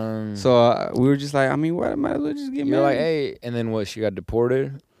 So we were just like, I mean, what? Might as well just get You're married. like, hey, and then what? She got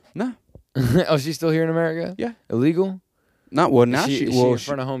deported? Nah. Oh, she's still here in America? Yeah. Illegal? Not well. Is Now she in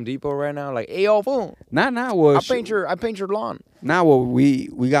front of Home Depot right now? Like, hey, yo, fool. Well, I paint your lawn. well, we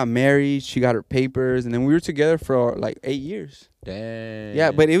got married. She got her papers, and then we were together for like 8 years. Damn.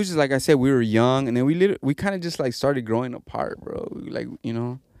 Yeah, but it was just like I said, we were young, and then we kind of just like started growing apart, bro. Like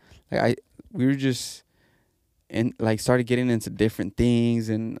we were just and like started getting into different things,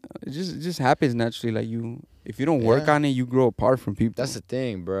 and it just happens naturally. Like if you don't work Yeah. on it, you grow apart from people. That's the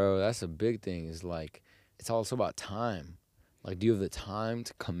thing, bro. That's a big thing. Is like, it's also about time. Like, do you have the time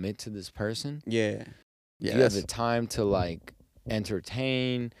to commit to this person? yeah. Do you have the time to like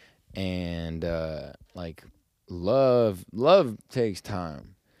entertain and like love? Love takes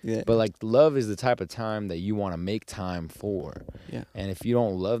time. Yeah. But like love is the type of time that you want to make time for. Yeah. And if you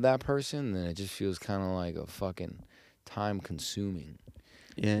don't love that person, then it just feels kind of like a fucking time consuming.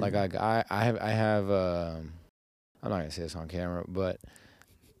 Yeah. Like I have I'm not gonna say this on camera, but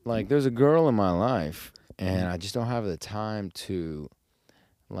like there's a girl in my life and I just don't have the time to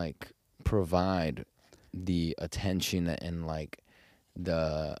like provide the attention and like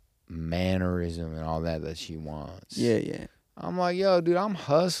the mannerism and all that she wants. Yeah. I'm like, yo, dude, I'm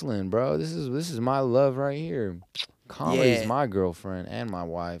hustling, bro. This is my love right here. Comedy's Yeah. my girlfriend and my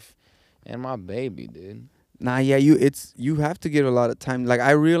wife and my baby, dude. Nah, yeah, you have to give a lot of time. Like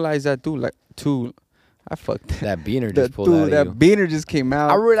I realized that too. I fucked that. That beaner just pulled out of that you. beaner just came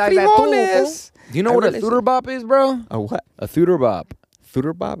out. I realized that too, Frijoles. Do you know I what a realized thooter bop is, bro? A what? A thooter bop.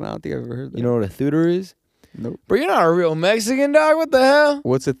 Thooter Bob? I don't think I've ever heard that. You know what a thooter is? Nope. Bro, you're not a real Mexican, dog. What the hell?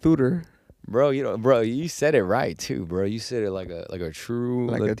 What's a thooter? Bro, you said it right too, bro. You said it like a true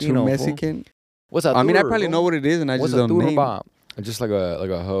Like Latino, a true fool. Mexican? What's a I mean, I thooter, probably fool? know what it is, and I What's just a don't thooter name. bop? Just like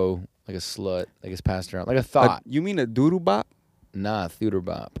a hoe, like a slut, like it's passed around, like a thought. You mean a doodoo bop? Nah, thooter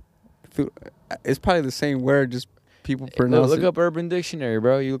bop. It's probably the same word, just people Look, pronounce look it. up Urban Dictionary,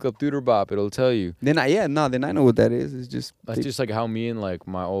 bro. You look up thooter bop, it'll tell you. Then I know what that is. It's just That's just like how me and like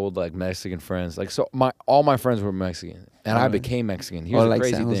my old like Mexican friends, like so all my friends were Mexican, and I became Mexican. Here's the like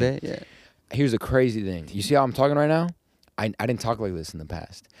crazy San thing. Jose. Yeah. Here's the crazy thing. You see how I'm talking right now? I didn't talk like this in the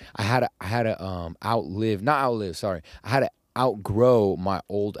past. I had to outgrow my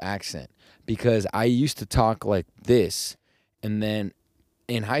old accent because I used to talk like this, and then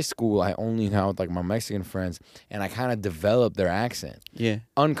in high school, I only hung out with like my Mexican friends, and I kind of developed their accent. Yeah.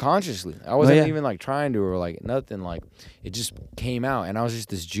 Unconsciously. I wasn't even like trying to or like nothing. Like it just came out, and I was just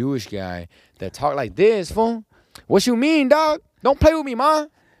this Jewish guy that talked like this, fool. What you mean, dog? Don't play with me, ma.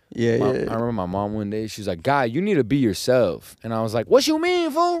 Yeah, I remember my mom one day, she was like, "Guy, you need to be yourself." And I was like, "What you mean,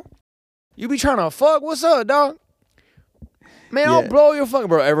 fool? You be trying to fuck? What's up, dog? Man, I'll blow your fucking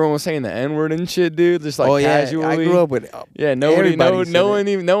bro." Everyone was saying the N-word and shit, dude. Just like casually. I grew up with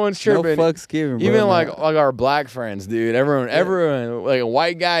no one's tripping. No fucks given, bro. Even like our black friends, dude. Everyone, like a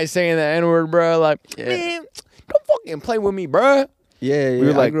white guy saying the N-word, bro. Like, man, don't fucking play with me, bro. Yeah, We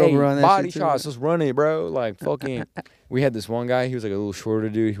were like, hey, body shots, let's run it, bro. Like, fucking. We had this one guy, he was like a little shorter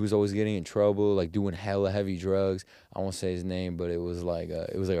dude. He was always getting in trouble, like doing hella heavy drugs. I won't say his name, but it was like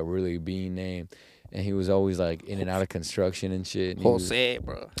a really bean name. And he was always like in and out of construction and shit. And Jose,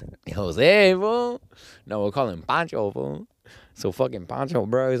 bro. Jose, bro. No, we'll call him Pancho, bro. So fucking Pancho,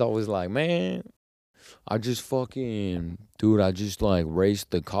 bro, he's always like, man, I just like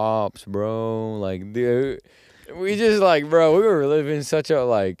raced the cops, bro. Like, dude. We just like, bro, we were living such a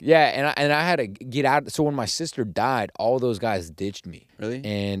like, yeah, and I had to get out. So when my sister died, all those guys ditched me. Really?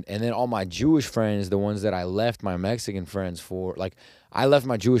 And then all my Jewish friends, the ones that I left my Mexican friends for, like I left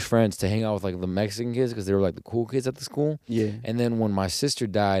my Jewish friends to hang out with like the Mexican kids because they were like the cool kids at the school. Yeah. And then when my sister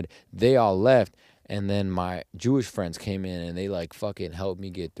died, they all left. And then my Jewish friends came in and they like fucking helped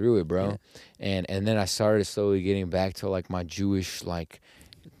me get through it, bro. Yeah. And then I started slowly getting back to like my Jewish like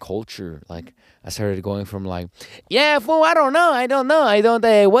culture. Like I started going from like, yeah, fool, I don't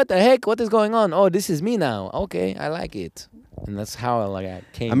know, what the heck, what is going on? Oh, this is me now. Okay, I like it. And that's how I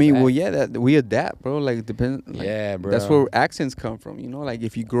came. I mean, back. well, yeah, that we adapt, bro. Like depends. Like, yeah, bro. That's where accents come from. You know, like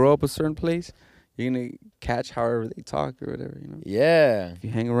if you grow up a certain place, you're gonna catch however they talk or whatever. You know. Yeah. If you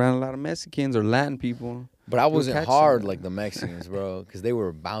hang around a lot of Mexicans or Latin people. But I wasn't hard like the Mexicans, bro, because they were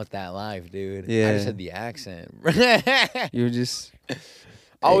about that life, dude. Yeah. I just had the accent. You were just.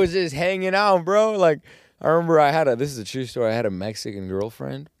 I was just hanging out, bro. Like, I remember this is a true story. I had a Mexican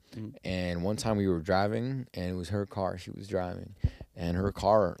girlfriend, and one time we were driving, and it was her car. She was driving, and her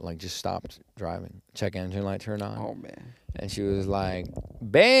car, like, just stopped driving. Check engine light turned on. Oh, man. And she was like,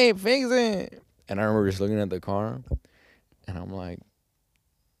 babe, fix it. And I remember just looking at the car, and I'm like,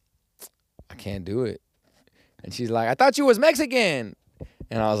 I can't do it. And she's like, I thought you was Mexican.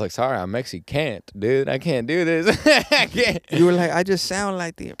 And I was like, sorry, I'm Mexican, dude. I can't do this. I can't. You were like, I just sound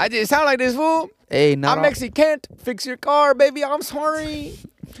like this. I just sound like this, fool. Hey, I'm Mexican. Fix your car, baby. I'm sorry.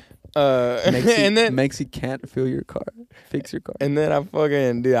 And then Mexican fill your car. Fix your car. And then I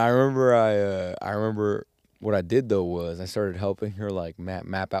fucking, dude, I remember what I did though was I started helping her like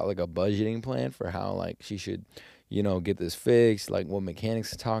map out like a budgeting plan for how like she should, get this fixed, like what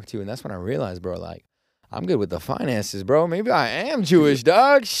mechanics to talk to. And that's when I realized, bro, like, I'm good with the finances, bro. Maybe I am Jewish,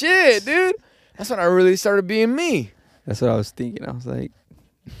 dog. Shit, dude. That's when I really started being me. That's what I was thinking. I was like,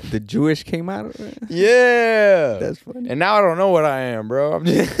 the Jewish came out of it? Yeah. That's funny. And now I don't know what I am, bro.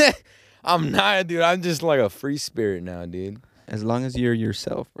 I'm not, dude. I'm just like a free spirit now, dude. As long as you're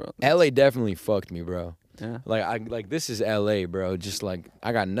yourself, bro. LA definitely fucked me, bro. Yeah. Like this is LA, bro. Just like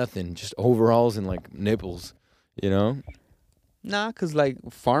I got nothing, just overalls and like nipples, Nah, because, like,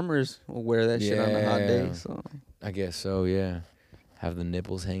 farmers will wear that shit on a hot day, so. I guess so, yeah. Have the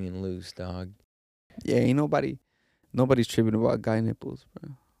nipples hanging loose, dog. Yeah, ain't nobody's tripping about guy nipples,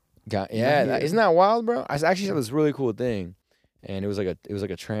 bro. Isn't that wild, bro? I actually saw this really cool thing. And it was like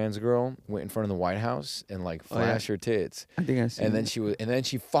a trans girl went in front of the White House and, like, flashed her tits. I think I seen And then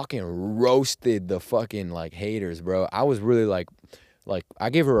she fucking roasted the fucking, like, haters, bro. I was really, like,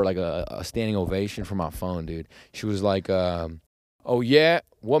 I gave her, like, a standing ovation from my phone, dude. She was like, oh yeah,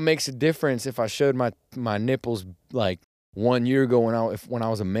 what makes a difference if I showed my nipples like 1 year ago when I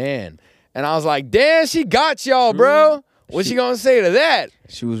was a man? And I was like, damn, she got y'all, bro. What's she gonna say to that?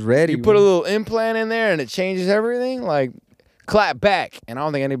 She was ready. You put a little implant in there and it changes everything. Like, clap back. And I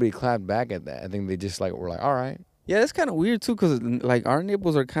don't think anybody clapped back at that. I think they just like were like, all right. Yeah, that's kind of weird too, cause like our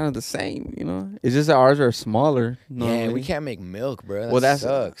nipples are kind of the same, It's just that ours are smaller. Yeah, we can't make milk, bro. That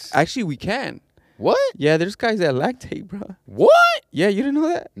sucks. Actually, we can. What? Yeah, there's guys that lactate, bro. What? Yeah, you didn't know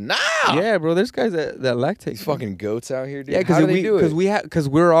that? Nah. Yeah, bro, there's guys that lactate. These fucking goats out here, dude. Yeah, because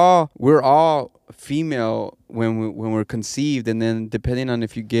we're all female when we're conceived, and then depending on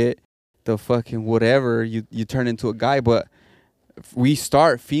if you get the fucking whatever, you turn into a guy. But we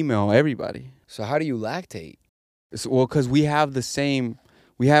start female, everybody. So how do you lactate? Well, because we have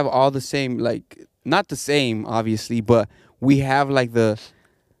all the same, like, not the same, obviously, but we have like the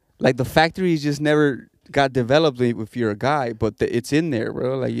factories just never got developed if you're a guy, but it's in there,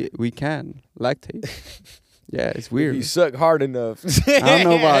 bro. Like, we can lactate. Yeah, it's If weird. you suck hard enough. I don't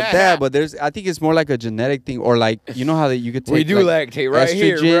know about that, but I think it's more like a genetic thing, or like you know how that you could take. We do lactate right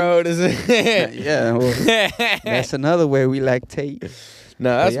here, bro. Yeah, well, that's another way we lactate.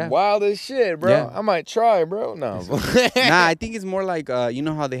 No, that's wild as shit, bro. Yeah. I might try, bro. No. Nah, I think it's more like you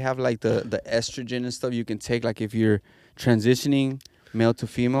know how they have like the estrogen and stuff you can take, like if you're transitioning male to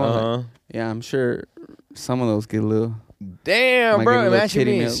female. Like, yeah, I'm sure some of those get a little. Damn, bro. Imagine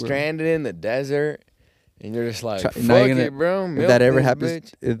being milk, stranded in the desert. And you're just like, fuck it, bro. If that ever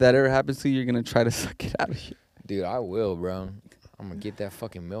happens, to you, you're gonna try to suck it out of you. Dude, I will, bro. I'm gonna get that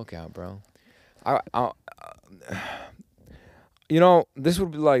fucking milk out, bro. You know, this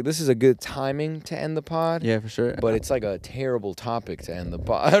would be like, this is a good timing to end the pod. Yeah, for sure. But it's like a terrible topic to end the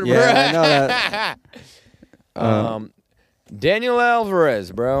pod. Yeah, I know that. Daniel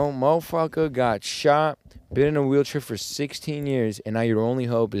Alvarez, bro. Motherfucker got shot. Been in a wheelchair for 16 years, and now your only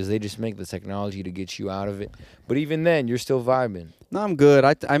hope is they just make the technology to get you out of it. But even then, you're still vibing. No, I'm good.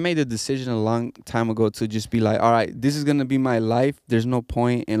 I made a decision a long time ago to just be like, all right, this is going to be my life. There's no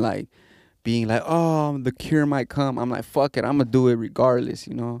point in, like, being like, oh, the cure might come. I'm like, fuck it. I'm going to do it regardless,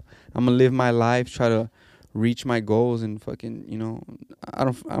 you know. I'm going to live my life, try to reach my goals, and fucking, you know,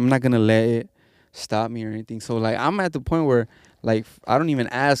 I'm not going to let it stop me or anything. So, like, I'm at the point where, like, I don't even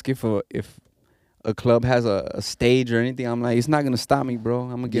ask if a club has a stage or anything. I'm like, it's not gonna stop me, bro.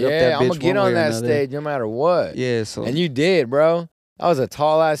 I'm gonna get up that bitch. Yeah, I'm gonna get on that stage no matter what. Yeah, so. And you did, bro. That was a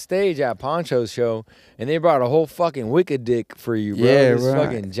tall ass stage at Poncho's show, and they brought a whole fucking wicked dick for you, bro. Yeah, this right.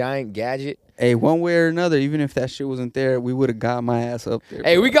 fucking giant gadget. Hey, one way or another, even if that shit wasn't there, we would have got my ass up there.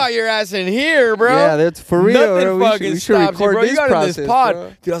 Hey, bro. we got your ass in here, bro. Yeah, that's for real. Nothing bro. fucking we should stops you, record bro. this You got process, in this pod,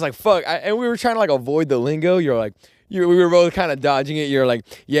 bro. dude. I was like, fuck, and we were trying to like avoid the lingo. You're like. We were both kind of dodging it. You're like,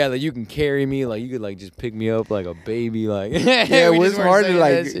 yeah, like you can carry me, like you could like just pick me up like a baby, like. Yeah, it was hard to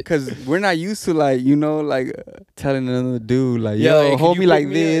like, because we're not used to like, you know, like telling another dude like, yeah, yo, like, hold me like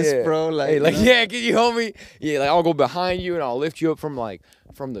this, yeah. bro. Like, hey, like, you know? yeah, can you hold me? Yeah, like I'll go behind you and I'll lift you up from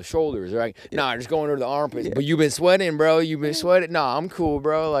the shoulders, right? Nah, just going under the armpits. Yeah. But you've been sweating, bro. You've been sweating. Nah, I'm cool,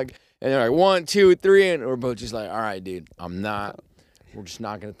 bro. Like, and they're like 1, 2, 3, and we're both just like, all right, dude, we're just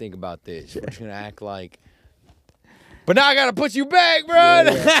not gonna think about this. We're just gonna act like. But now I gotta put you back, bro. Yeah.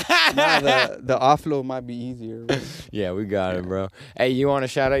 Nah, the offload might be easier. Bro. Yeah, we got it, bro. Hey, you want to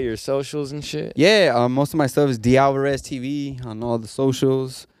shout out your socials and shit? Yeah, most of my stuff is Alvarez TV on all the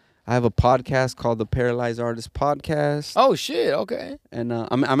socials. I have a podcast called the Paralyzed Artist Podcast. Oh shit! Okay. And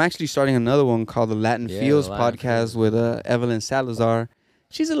I'm actually starting another one called the Latin Feels Podcast with Evelyn Salazar.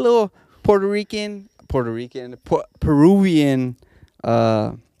 She's a little Peruvian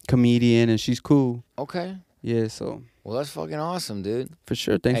comedian, and she's cool. Okay. Yeah, so. Well, that's fucking awesome, dude. For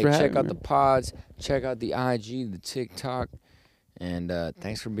sure. Thanks for having me. Check out the pods. Check out the IG, the TikTok. And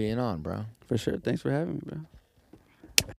thanks for being on, bro. For sure. Thanks for having me, bro.